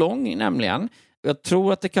inte så lång nämligen. Jag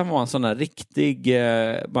tror att det kan vara en sån här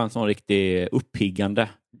riktig uppiggande.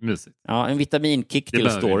 Mysigt. Ja, en vitaminkick till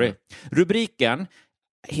story. Rubriken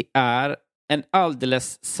är en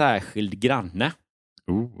alldeles särskild granne.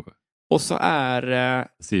 Och så är...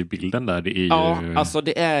 ser bilden där, det är ju... Ja, alltså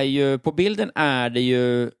det är ju... På bilden är det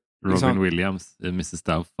ju... Robin Williams, Mrs.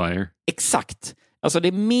 Doubtfire. Exakt. Alltså det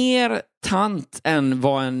är mer tant än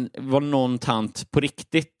vad någon tant på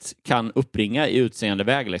riktigt kan uppringa i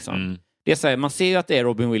utseendeväg liksom. Det är så här, man ser ju att det är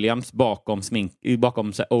Robin Williams bakom så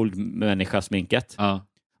här old människa-sminket. Ja.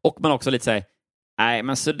 Och man också lite säger, nej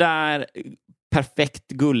men så där perfekt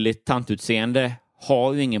gulligt tantutseende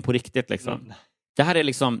har ju ingen på riktigt liksom. Det här är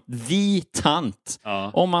liksom the tant.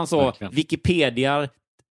 Ja, om man så verkligen. Wikipediar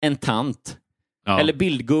en tant. Ja. Eller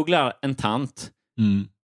bildgooglar en tant.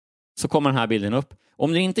 Så kommer den här bilden upp.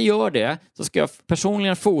 Om ni inte gör det så ska jag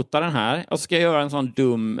personligen fota den här och så ska jag göra en sån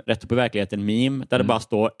dum rätt upp i verkligheten meme där det bara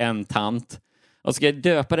står en tant. Och så ska jag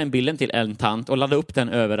döpa den bilden till en tant och ladda upp den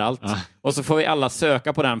överallt. Och så får vi alla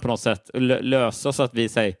söka på den på något sätt och lösa så att vi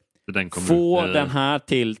säger den här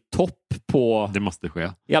till topp på... Det måste ske.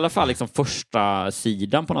 I alla fall liksom första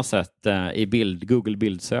sidan på något sätt i Google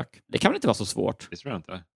bildsök. Det kan väl inte vara så svårt? Det tror jag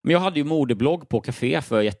inte. Men jag hade ju modeblogg på café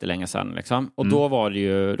för jättelänge sedan liksom. Och då var det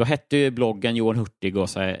ju, då hette ju bloggen Johan Hurtig och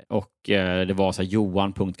det var så här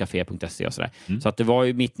johan.café.se och sådär. Så att det var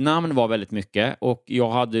ju, mitt namn var väldigt mycket och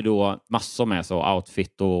jag hade då massor med så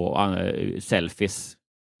outfit och selfies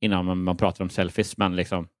innan man pratar om selfies, men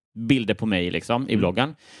liksom bilder på mig liksom i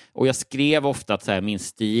bloggen. Och jag skrev ofta att så här, min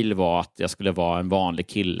stil var att jag skulle vara en vanlig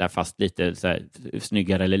kille fast lite så här,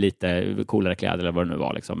 snyggare eller lite coolare kläder eller vad det nu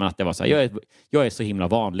var liksom. Men att det var så här, jag är så himla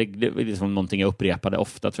vanlig. Det är liksom någonting jag upprepade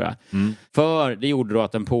ofta tror jag. För det gjorde då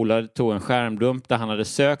att en polare tog en skärmdump där han hade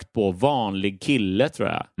sökt på vanlig kille tror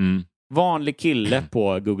jag. Vanlig kille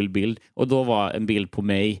på Google bild och då var en bild på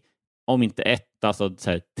mig om inte ett, alltså så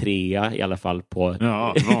här, 3 i alla fall på,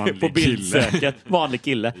 på bildsöket. Vanlig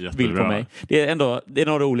kille, bild på mig. Det är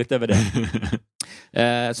något roligt över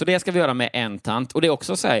det. Så det ska vi göra med en tant. Och det är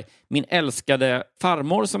också så här, min älskade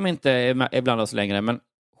farmor som inte är bland oss längre, men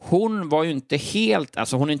hon var ju inte helt,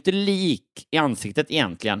 alltså hon är inte lik i ansiktet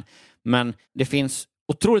egentligen. Men det finns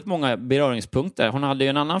otroligt många beröringspunkter. Hon hade ju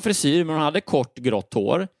en annan frisyr, men hon hade kort grått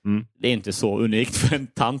hår. Det är inte så unikt för en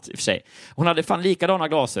tant i och för sig. Hon hade fan likadana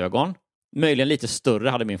glasögon. Möjligen lite större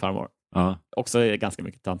hade min farmor. Ja. Också ganska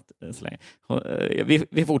mycket tant så länge.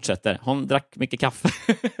 Vi fortsätter. Hon drack mycket kaffe.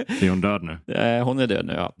 Är hon död nu? Hon är död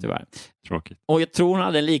nu, ja, tyvärr. Tråkigt. Och jag tror hon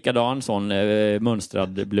hade en likadan sån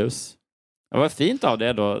mönstrad blus. Det var fint av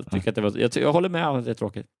det då. Jag håller med om att det är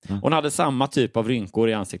tråkigt. Hon hade samma typ av rynkor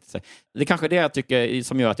i ansiktet. Det är kanske det jag tycker,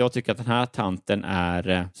 som gör att jag tycker att den här tanten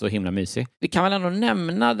är så himla mysig. Vi kan väl ändå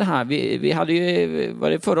nämna det här. Vi hade ju, var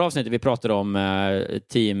det förra avsnittet vi pratade om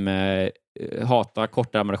team hata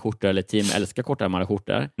kortärmade skjortor eller team älskar kortärmade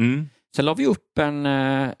skjortor. Sen la vi upp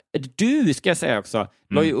du ska jag säga också,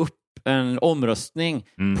 la ju upp en omröstning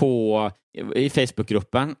i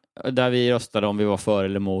Facebookgruppen där vi röstade om vi var för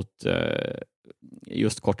eller emot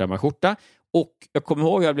just kortärmad skjorta. Och jag kommer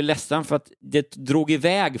ihåg att jag blev ledsen för att det drog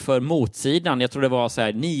iväg för motsidan. Jag tror det var så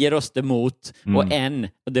här 9 röster mot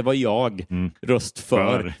och det var jag röst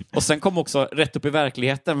för. Och sen kom också rätt upp i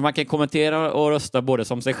verkligheten. Man kan kommentera och rösta både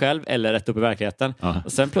som sig själv eller rätt upp i verkligheten.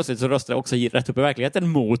 Och sen plötsligt så röstade jag också rätt upp i verkligheten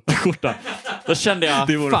mot skjorta. Då kände jag,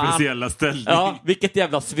 det var vår officiella ställning. Ja, vilket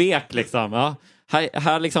jävla svek liksom. Ja.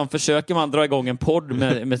 Här liksom försöker man dra igång en podd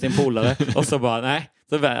med sin polare och så bara, nej.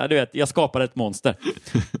 Så, du vet, jag skapade ett monster.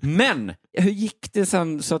 Men hur gick det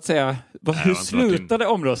sen så att säga? Hur slutade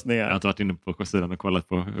omröstningen? Jag har inte varit inne på sidan och kollat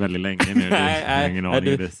på väldigt länge nu.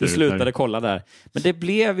 Nej, du slutade kolla där. Men det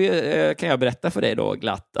blev ju, kan jag berätta för dig då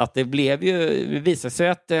glatt, att det visade sig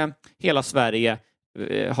att hela Sverige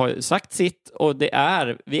har sagt sitt och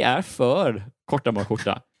vi är för kortärmad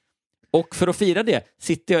skjorta. Och för att fira det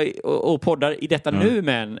sitter jag och poddar i detta nu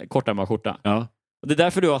med en kortärmad skjorta. Ja. Och det är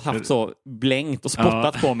därför du har haft så blängt och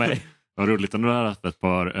spottat på mig. Vad roligt om du har haft ett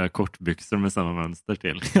par kortbyxor med samma mönster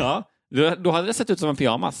till. Ja, då hade det sett ut som en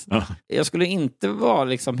pyjamas. Ja. Jag skulle inte vara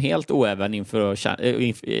liksom helt oäven inför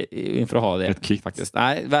att ha det. Ett kit. Faktiskt.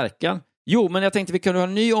 Nej, verkligen. Jo, men jag tänkte vi kunde ha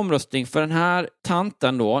en ny omröstning för den här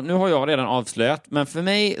tanten då. Nu har jag redan avslöjat, men för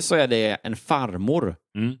mig så är det en farmor.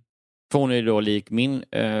 För hon är då lik min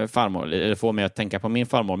farmor, eller får mig att tänka på min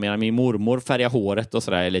farmor, medan min mormor färgar håret och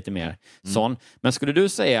sådär är lite mer sån. Men skulle du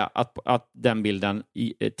säga att den bilden,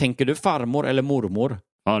 tänker du farmor eller mormor?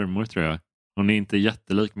 Farmor tror jag. Hon är inte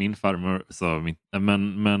jättelik min farmor,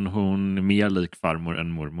 men hon är mer lik farmor än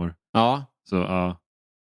mormor. Ja. Så ja.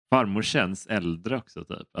 Farmor känns äldre också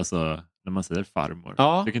typ. Alltså när man säger farmor.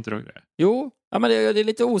 Ja. Tycker inte du det? Jo, ja, men det är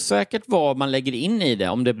lite osäkert vad man lägger in i det.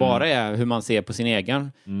 Om det bara är hur man ser på sin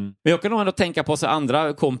egen. Men jag kan nog ändå tänka på så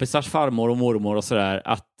andra kompisars farmor och mormor och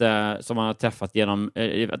sådär. Som man har träffat genom.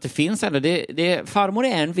 Att det finns ändå. Farmor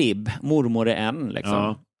är en vibb. Mormor är en liksom.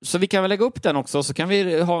 Ja. Så vi kan väl lägga upp den också. Så kan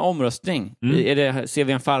vi ha en omröstning. Ser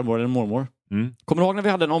vi en farmor eller en mormor? Kommer du ihåg när vi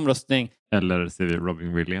hade en omröstning? Eller ser vi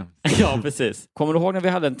Robin Williams? Ja, precis. Kommer du ihåg när vi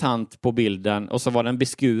hade en tant på bilden och så var den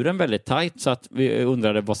beskuren väldigt tajt så att vi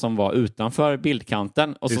undrade vad som var utanför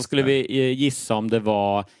bildkanten och så skulle vi gissa om det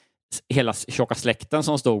var hela tjocka släkten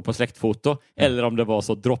som stod på släktfoto eller om det var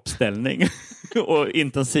så droppställning och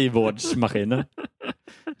intensivvårdsmaskiner.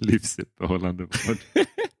 Livsuppehållande vård.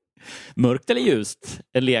 Mörkt eller ljust?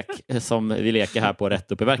 En lek som vi leker här på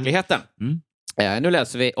Rätt upp i verkligheten. Nu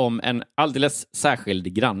läser vi om en alldeles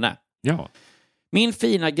särskild granne. Ja. Min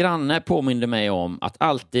fina granne påminner mig om att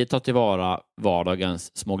alltid ta tillvara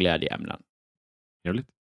vardagens små glädjeämnen. Jävligt.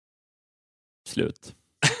 Slut.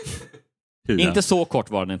 Inte så kort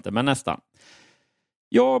var den inte, men nästan.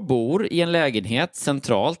 Jag bor i en lägenhet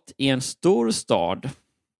centralt i en stor stad.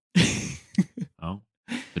 Ja.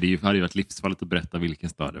 Det hade ju varit livsfarligt att berätta vilken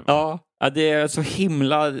stad det var. Ja, det är så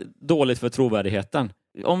himla dåligt för trovärdigheten.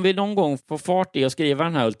 Om vi någon gång får fart i att skriva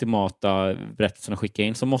den här ultimata berättelsen och skicka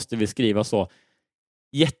in så måste vi skriva så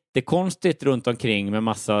jättekonstigt runt omkring med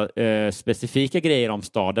massa specifika grejer om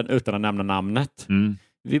staden utan att nämna namnet.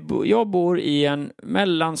 Jag bor i en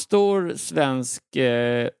mellanstor svensk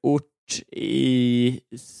ort i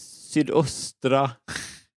sydöstra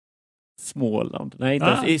Småland. Nej, inte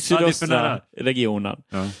ens i sydöstra regionen.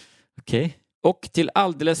 Ja. Okej. Och till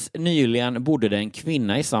alldeles nyligen bodde det en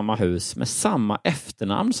kvinna i samma hus med samma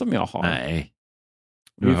efternamn som jag har. Nej,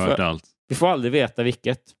 du har hört allt. Vi får aldrig veta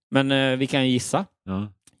vilket, men vi kan gissa. Ja.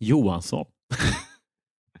 Johansson.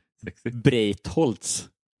 Breitholtz.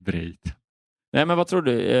 Nej, men vad tror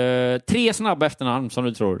du? 3 snabba efternamn som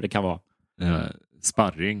du tror det kan vara.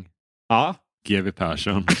 Sparring. Ja. GW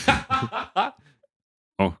Persson.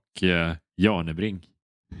 Och Janebrink.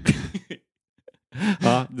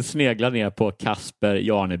 Ja, du sneglar ner på Kasper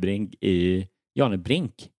Janebrink i...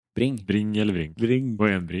 Janebrink? Bring eller brink? Bring. Vad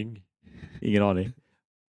är en bring? Ingen aning.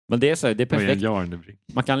 Men det är så, det är perfekt.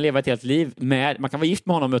 Man kan leva ett helt liv med... Man kan vara gift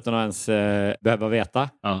med honom utan att ens behöva veta.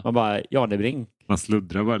 Ja. Man bara, Janebrink. Man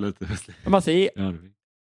sluddrar bara lite.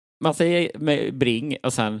 Man säger med bring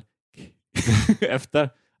och sen efter.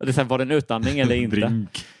 Det är så här, var det en utandning eller inte?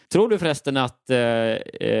 Drink. Tror du förresten att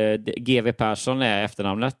GW Persson är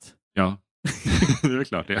efternamnet? Ja, det är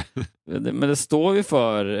klart det. Men det står ju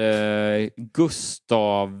för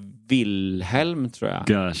Gustav Wilhelm, tror jag.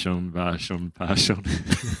 Gerson Persson.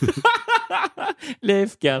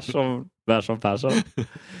 Leif Gerson Persson.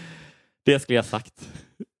 Det skulle jag sagt.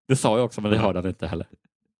 Det sa jag också, men det hörde han inte heller.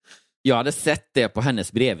 Jag hade sett det på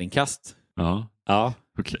hennes brevinkast. Ja.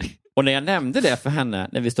 Okej. Och när jag nämnde det för henne,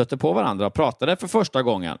 när vi stötte på varandra och pratade för första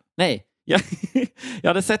gången. Nej, jag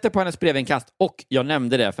hade sett det på hennes brevinkast och jag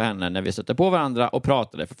nämnde det för henne när vi stötte på varandra och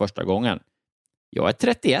pratade för första gången. Jag är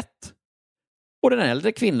 31 och den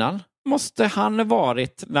äldre kvinnan måste han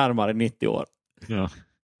varit närmare 90 år. Ja,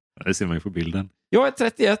 det ser man ju på bilden. Jag är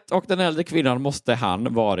 31 och den äldre kvinnan måste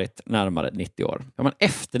han varit närmare 90 år. Ja, men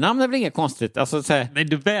efternamn är väl inget konstigt? Alltså, nej,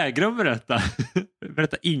 du vägrar berätta.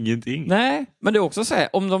 Berätta ingenting. Nej, men det är också så här,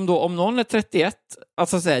 om någon är 31,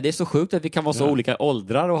 alltså så här, det är så sjukt att vi kan vara så olika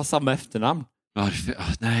åldrar och ha samma efternamn. Varför?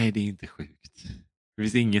 Nej, det är inte sjukt. Det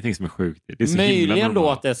finns ingenting som är sjukt. Det är så möjligen då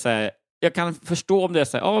att det är så här, jag kan förstå om det är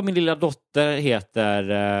så här, min lilla dotter heter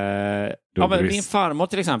men min farmor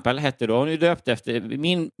till exempel hette då, hon är döpt efter,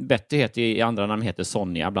 min Betty heter i andra namn heter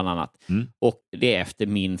Sonja bland annat. Och det är efter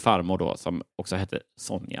min farmor då som också heter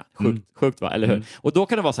Sonja. Sjukt va, eller hur? Och då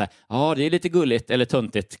kan det vara så här, det är lite gulligt eller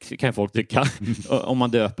tuntigt kan folk tycka. Om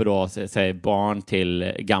man döper då säger barn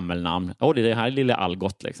till gammelnamn. Det är det här lilla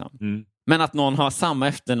Algot liksom. Men att någon har samma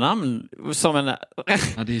efternamn som en...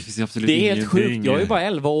 det finns absolut det är helt sjukt. Jag är ju bara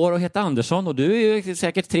 11 år och heter Andersson och du är ju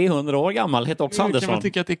säkert 300 år gammal, heter också Andersson. Kan man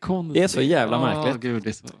tycka att det är konstigt? Det är så jävla märkligt. Gud, det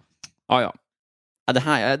är så... Ja. Det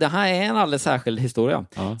här är en alldeles särskild historia.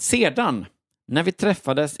 Ja. Sedan, när vi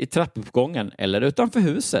träffades i trappuppgången eller utanför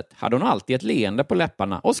huset hade hon alltid ett leende på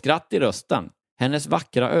läpparna och skratt i rösten. Hennes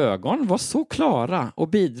vackra ögon var så klara och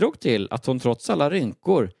bidrog till att hon trots alla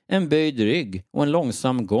rynkor, en böjd rygg och en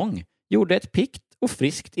långsam gång gjorde ett pikt och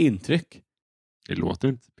friskt intryck. Det låter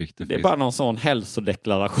inte pikt och friskt. Det är bara någon sån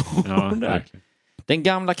hälsodeklaration. Ja, där. Den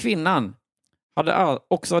gamla kvinnan hade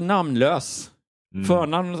också namnlös.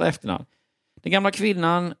 Förnamn och efternamn. Den gamla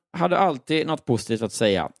kvinnan hade alltid något positivt att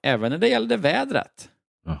säga, även när det gällde vädret.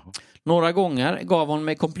 Jaha. Några gånger gav hon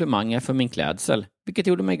mig komplimanger för min klädsel, vilket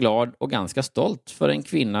gjorde mig glad och ganska stolt, för en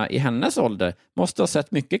kvinna i hennes ålder måste ha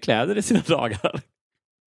sett mycket kläder i sina dagar.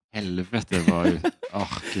 Helvete var ju...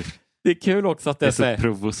 Gud. Det är kul också att det är så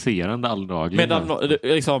provocerande alldagligen. Medan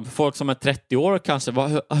liksom, folk som är 30 år kanske,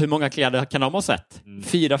 hur många kläder kan de ha sett?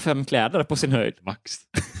 4-5 kläder på sin höjd. Max.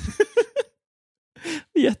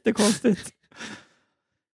 Jättekonstigt.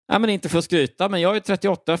 Nej, men inte för att skryta, men jag är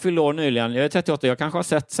 38, fyllde år nyligen. Jag är 38, jag kanske har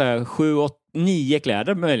sett 7-9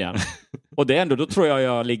 kläder möjligen. Och det är ändå, då tror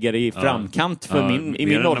jag ligger i framkant för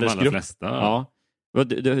min åldersgrupp. Ja.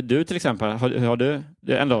 Du till exempel, har du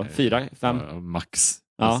ändå 4-5? Max.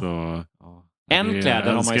 Ja. Alltså, en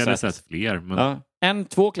kläder har man ju sett fler. Men...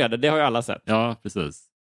 2 kläder, det har ju alla sett. Ja, precis.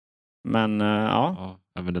 Men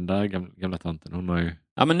men den där gamla tanten, hon har ju...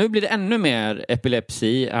 Ja, men nu blir det ännu mer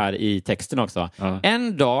epilepsi här i texten också. Ja.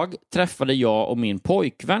 En dag träffade jag och min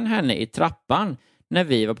pojkvän henne i trappan när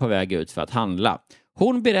vi var på väg ut för att handla.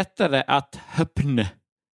 Hon berättade att Höpn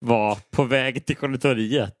var på väg till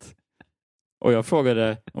konditoriet. Och jag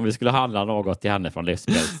frågade om vi skulle handla något till henne från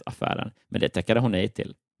livsmedelsaffären. Men det tackade hon nej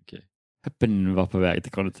till. Okay. Höpn var på väg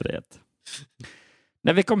till konditoriet.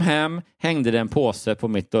 När vi kom hem hängde det en påse på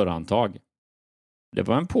mitt dörrhandtag. Det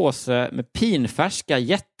var en påse med pinfärska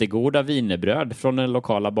jättegoda wienerbröd från den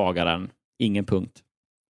lokala bagaren. Ingen punkt.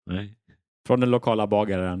 Nej. Från den lokala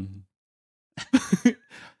bagaren.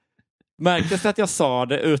 Märktes att jag sa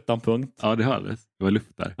det utan punkt? Ja, det hördes. Det var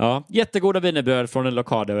luft där. Ja, jättegoda wienerbröd från den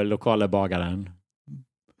lokala bagaren.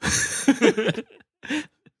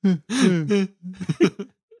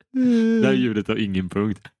 Det här ljudet av ingen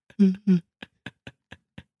punkt.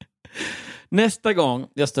 Nästa gång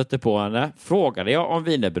jag stötte på henne frågade jag om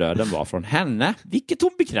wienerbröden var från henne, vilket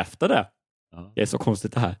hon bekräftade. Ja. Det är så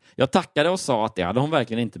konstigt det här. Jag tackade och sa att det hade hon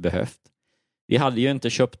verkligen inte behövt. Vi hade ju inte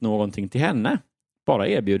köpt någonting till henne, bara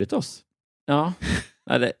erbjudit oss. Ja,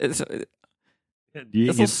 det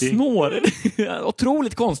är så snårig.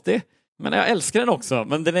 Otroligt konstig. Men jag älskar den också.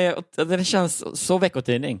 Men den känns så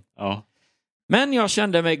veckotidning. Ja. Men jag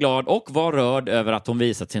kände mig glad och var rörd över att hon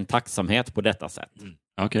visat sin tacksamhet på detta sätt.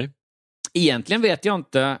 Okej. Egentligen vet jag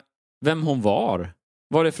inte vem hon var,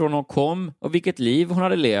 varifrån hon kom och vilket liv hon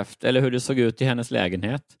hade levt eller hur det såg ut i hennes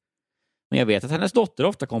lägenhet. Men jag vet att hennes dotter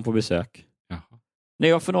ofta kom på besök. Jaha. När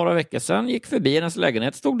jag för några veckor sedan gick förbi hennes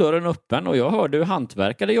lägenhet stod dörren öppen och jag hörde hur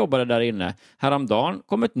hantverkare jobbade där inne. Häromdagen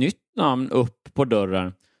kom ett nytt namn upp på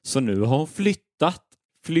dörren. Så nu har hon flyttat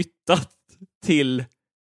till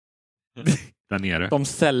Där nere. De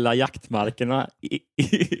sälja jaktmarkerna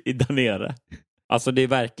i där nere. Alltså det är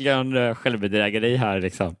verkligen självbedrägeri här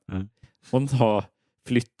liksom. Hon har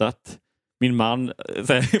flyttat. Min man,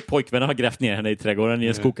 pojkvännen har grävt ner henne i trädgården i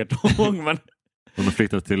en skokartong. Men... Hon har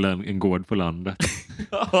flyttat till en gård på landet.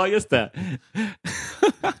 Ja, just det.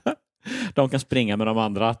 De kan springa med de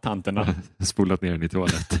andra tanterna. Spolat ner den i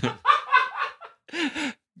toaletten.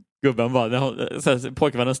 Gubben bara,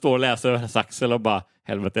 pojkvännen står och läser över hennes axel och bara,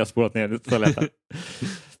 helvete, jag har spolat ner den i toaletten.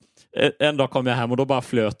 En dag kom jag hem och då bara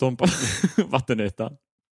flöt hon på vattenytan.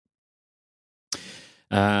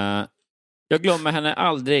 Jag glömmer henne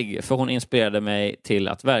aldrig, för hon inspirerade mig till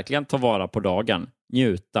att verkligen ta vara på dagen,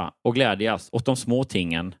 njuta och glädjas åt de små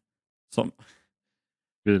tingen som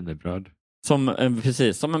wienerbröd.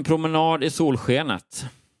 Precis, som en promenad i solskenet,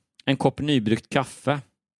 en kopp nybryggt kaffe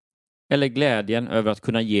eller glädjen över att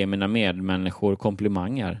kunna ge mina medmänniskor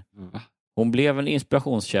komplimanger. Hon blev en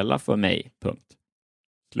inspirationskälla för mig. Punkt.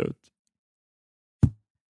 Slut.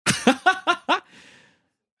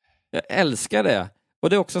 Jag älskar det. Och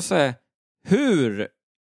det är också så här, hur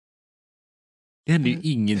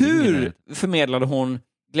förmedlade hon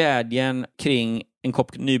glädjen kring en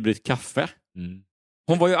kopp nybryggt kaffe?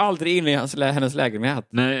 Hon var ju aldrig inne i hennes lägenhet.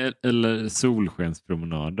 Nej, eller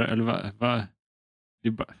solskenspromenader. Eller vad?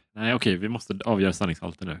 Nej, okej, vi måste avgöra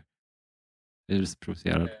sanningshalten nu. Jag är så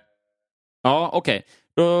provocerad. Ja, okej.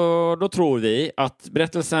 Då tror vi att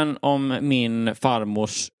berättelsen om min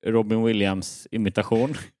farmors Robin Williams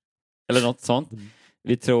imitation eller något sånt,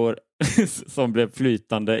 vi tror som blev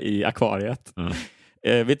flytande i akvariet.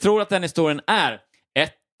 Vi tror att den historien är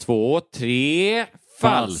 1, 2, 3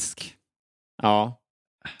 falsk. Ja,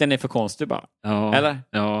 den är för konstig bara. Ja, eller?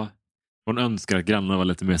 Ja. Hon önskar att grannarna var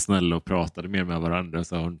lite mer snälla och pratade mer med varandra.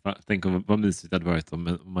 Så hon, tänk om vad mysigt det hade varit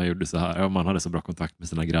om man gjorde så här. Om man hade så bra kontakt med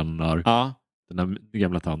sina grannar. Ja. Den där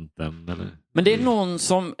gamla tanten. Eller... Men det är någon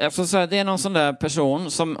som, det är någon sån där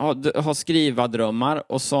person som har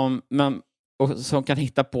skrivardrömmar och som kan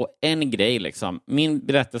hitta på en grej liksom. Min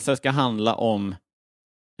berättelse ska handla om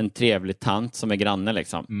en trevlig tant som är granne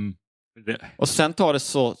liksom. Och sen tar det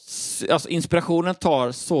så, alltså inspirationen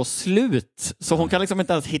tar så slut så hon kan liksom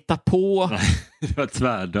inte ens hitta på. Det var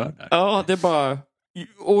tvärdör där. Ja, det är bara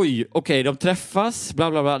okej, de träffas,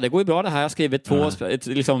 bla bla bla. Det går ju bra det här. Jag har skrivit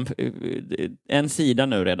en sida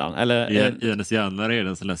nu redan. Eller, I hennes hjärna är det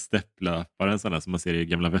en sån där stepplöpare, en sån där som man ser i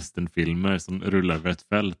gamla westernfilmer som rullar över ett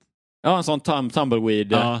fält. Ja, en sån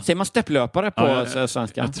tumbleweed. Ja. Ser man stepplöpare på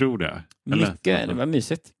svenska? Jag tror det. Mycket, det var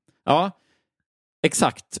mysigt. Ja,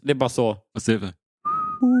 exakt. Det är bara så.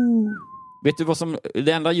 Vet du vad som...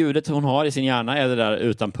 Det enda ljudet hon har i sin hjärna är det där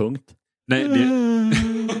utan punkt. Nej,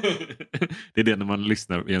 det är det när man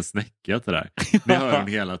lyssnar i en snäcka till det där. Det hör hon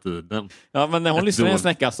hela tiden. Ja, men när hon lyssnar i en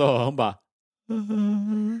snäcka så hör hon bara...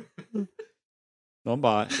 Hon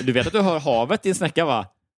bara... Du vet att du hör havet i en snäcka, va?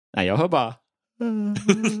 Nej, jag hör bara...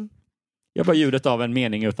 Jag bara ljudet av en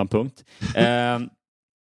mening utan punkt.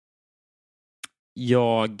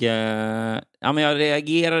 Jag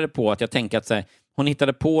reagerade på att jag tänkte att hon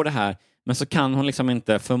hittade på det här, men så kan hon liksom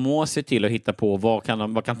inte förmå sig till att hitta på vad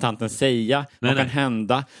kan tanten säga, vad kan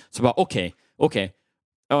hända. Så bara okej.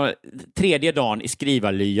 Tredje dagen i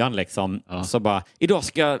skrivarlyan liksom, så bara, idag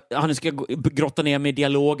ska grotta ner med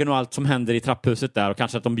dialogen och allt som händer i trapphuset där, och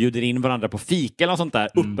kanske att de bjuder in varandra på fika eller något sånt där,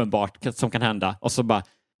 uppenbart som kan hända. Och så bara,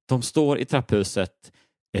 de står i trapphuset.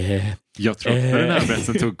 Jag tror att den här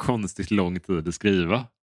berättelsen tog konstigt lång tid att skriva.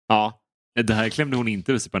 Ja. Det här klämde hon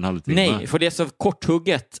inte ut på en halvtimme. Nej, för det är så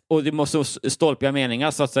korthugget och det måste stolpiga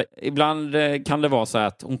meningar. Så att ibland kan det vara så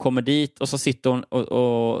att hon kommer dit och så sitter hon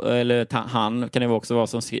eller han kan det också vara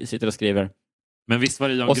som sitter och skriver. Men visst var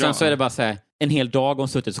det Jan Och sen så är det bara så här, en hel dag hon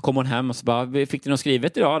suttit, så kommer hon hem och så bara, fick du något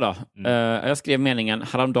skrivet idag då? Jag skrev meningen,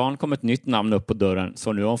 häromdagen kom ett nytt namn upp på dörren,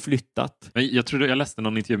 så nu har hon flyttat. Men jag läste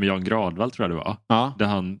någon intervju med Jan Gradvall, tror jag det var. Ja. Där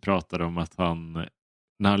han pratade om att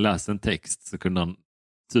när han läste en text så kunde han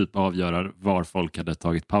typ avgöra var folk hade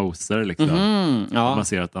tagit pauser. Liksom. Ja. Man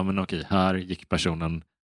ser att okej, här gick personen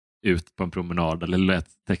ut på en promenad eller lät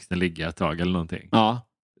texten ligga ett tag eller någonting. Ja.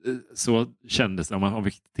 Så kändes, om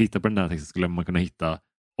vi tittar på den där texten skulle man kunna hitta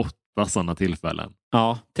 8 sådana tillfällen.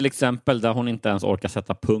 Ja, till exempel där hon inte ens orkar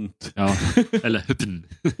sätta punkt. Ja, eller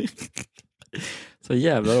så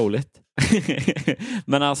jävla roligt.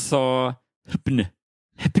 Men alltså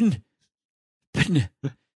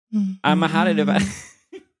men här är det väl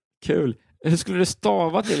kul. Hur skulle du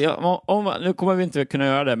stava till? Nu kommer vi inte kunna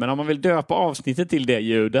göra det, men om man vill döpa avsnittet till det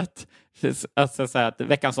ljudet, alltså så att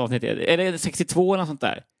veckans avsnitt är det 62 eller något sånt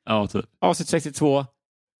där? Ja, typ. Avsnitt 62.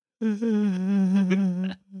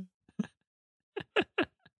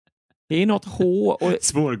 Det är något H och...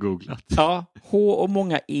 Svårgooglat. Ja, H och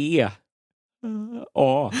många E.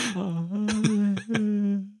 A.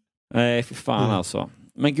 Nej, för fan alltså.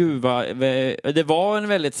 Men gud, det var en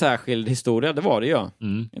väldigt särskild historia, det var det ju.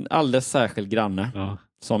 En alldeles särskild granne. Ja.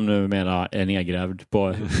 Som numera är nedgrävd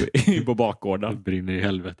på bakgården. Det brinner i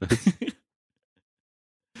helvete.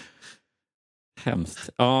 Hemskt.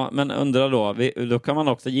 Ja, men undrar då kan man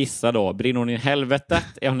också gissa då, brinner hon i helvetet?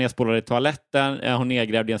 Är hon nedspolad i toaletten? Är hon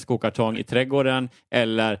nedgrävd i en skokartong i trädgården?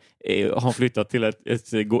 Eller har hon flyttat till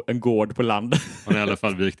en gård på land? Hon har i alla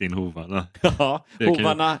fall vikt in hovarna. Ja,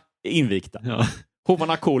 hovarna invikta. Ja.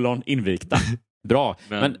 Hovarna invikta. Bra.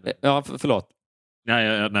 Men ja, förlåt.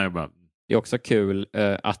 Nej, bara... Det är också kul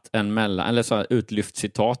att eller så utlyft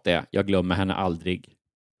citat är jag glömmer henne aldrig.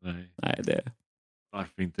 Nej, det...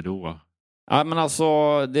 Varför inte då? Ja, men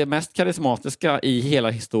alltså det mest karismatiska i hela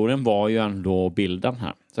historien var ju ändå bilden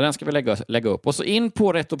här. Så den ska vi lägga upp. Och så in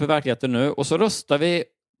på Rätt upp i verkligheten nu. Och så röstar vi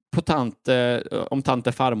på tante,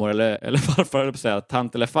 farmor eller farfar, eller säga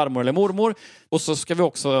tant eller farmor eller mormor. Och så ska vi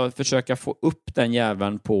också försöka få upp den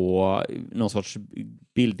jäveln på någon sorts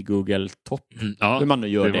bild-Google-topp. Ja, hur man nu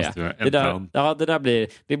gör det.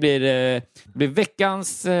 Det blir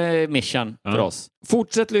veckans mission för oss.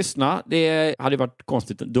 Fortsätt lyssna. Det hade varit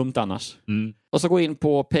konstigt dumt annars. Och så gå in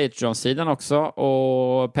på Patreon-sidan också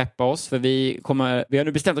och peppa oss. För vi har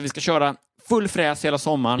nu bestämt att vi ska köra full fräs hela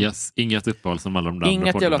sommaren. Yes, inget uppehåll som alla de där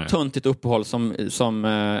inget jävla tuntigt uppehåll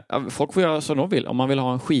som folk får göra som de vill. Om man vill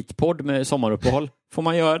ha en skitpodd med sommaruppehåll får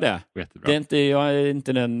man göra det. Jag är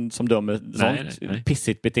inte den som dömer sånt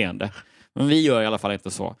pissigt beteende. Men vi gör i alla fall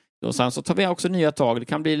inte så. Och sen så tar vi också nya tag. Det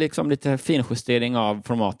kan bli liksom lite finjustering av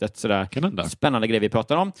formatet. Sådär. Spännande grejer vi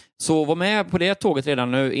pratar om. Så var med på det tåget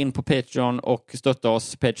redan nu. In på Patreon och stötta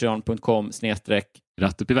oss. Patreon.com/.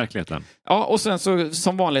 Rätt upp i verkligheten. Ja, och sen så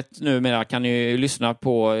som vanligt numera kan ni lyssna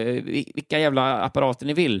på vilka jävla apparater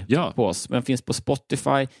ni vill på oss. Men finns på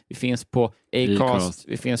Spotify, vi finns på Acast,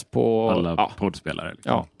 vi finns på alla poddspelare.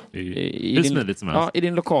 Liksom. Ja. I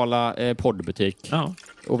din lokala poddbutik. Ja.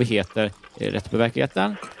 Och vi heter Rätt upp i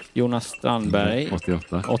verkligheten. Jonas Strandberg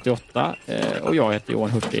 88 och jag heter Johan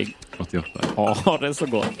Hurtig 88. Ja, det är så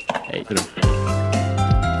gott. Hej.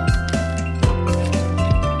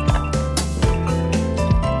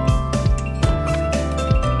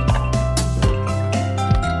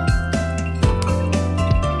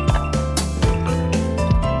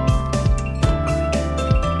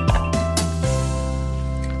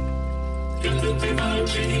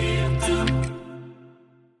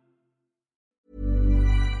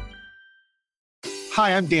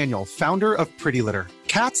 Hi, I'm Daniel, founder of Pretty Litter.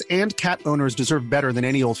 Cats and cat owners deserve better than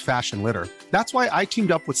any old-fashioned litter. That's why I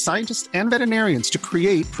teamed up with scientists and veterinarians to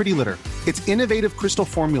create Pretty Litter. Its innovative crystal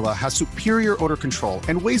formula has superior odor control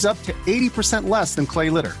and weighs up to 80% less than clay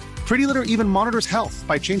litter. Pretty Litter even monitors health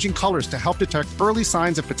by changing colors to help detect early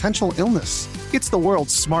signs of potential illness. It's the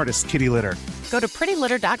world's smartest kitty litter. Go to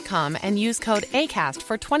prettylitter.com and use code ACAST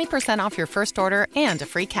for 20% off your first order and a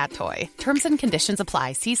free cat toy. Terms and conditions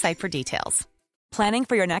apply. See site for details. Planning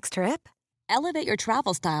for your next trip? Elevate your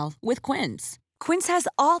travel style with Quince. Quince has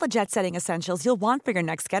all the jet-setting essentials you'll want for your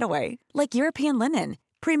next getaway, like European linen,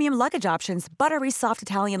 premium luggage options, buttery soft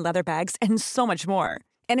Italian leather bags, and so much more.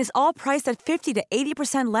 And is all priced at 50 to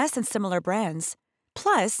 80% less than similar brands.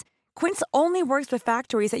 Plus, Quince only works with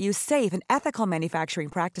factories that use safe and ethical manufacturing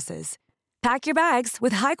practices. Pack your bags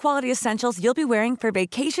with high-quality essentials you'll be wearing for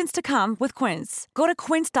vacations to come with Quince. Go to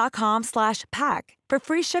quince.com/pack for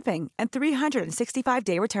free shipping and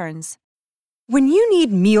 365-day returns. When you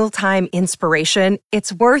need mealtime inspiration,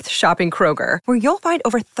 it's worth shopping Kroger, where you'll find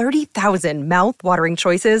over 30,000 mouth-watering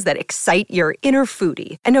choices that excite your inner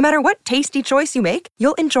foodie. And no matter what tasty choice you make,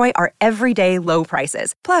 you'll enjoy our everyday low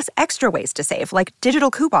prices, plus extra ways to save, like digital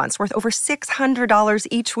coupons worth over $600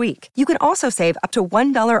 each week. You can also save up to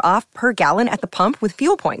 $1 off per gallon at the pump with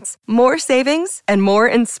fuel points. More savings and more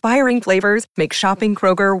inspiring flavors make shopping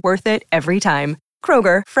Kroger worth it every time.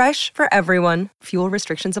 Kroger, fresh for everyone. Fuel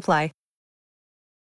restrictions apply.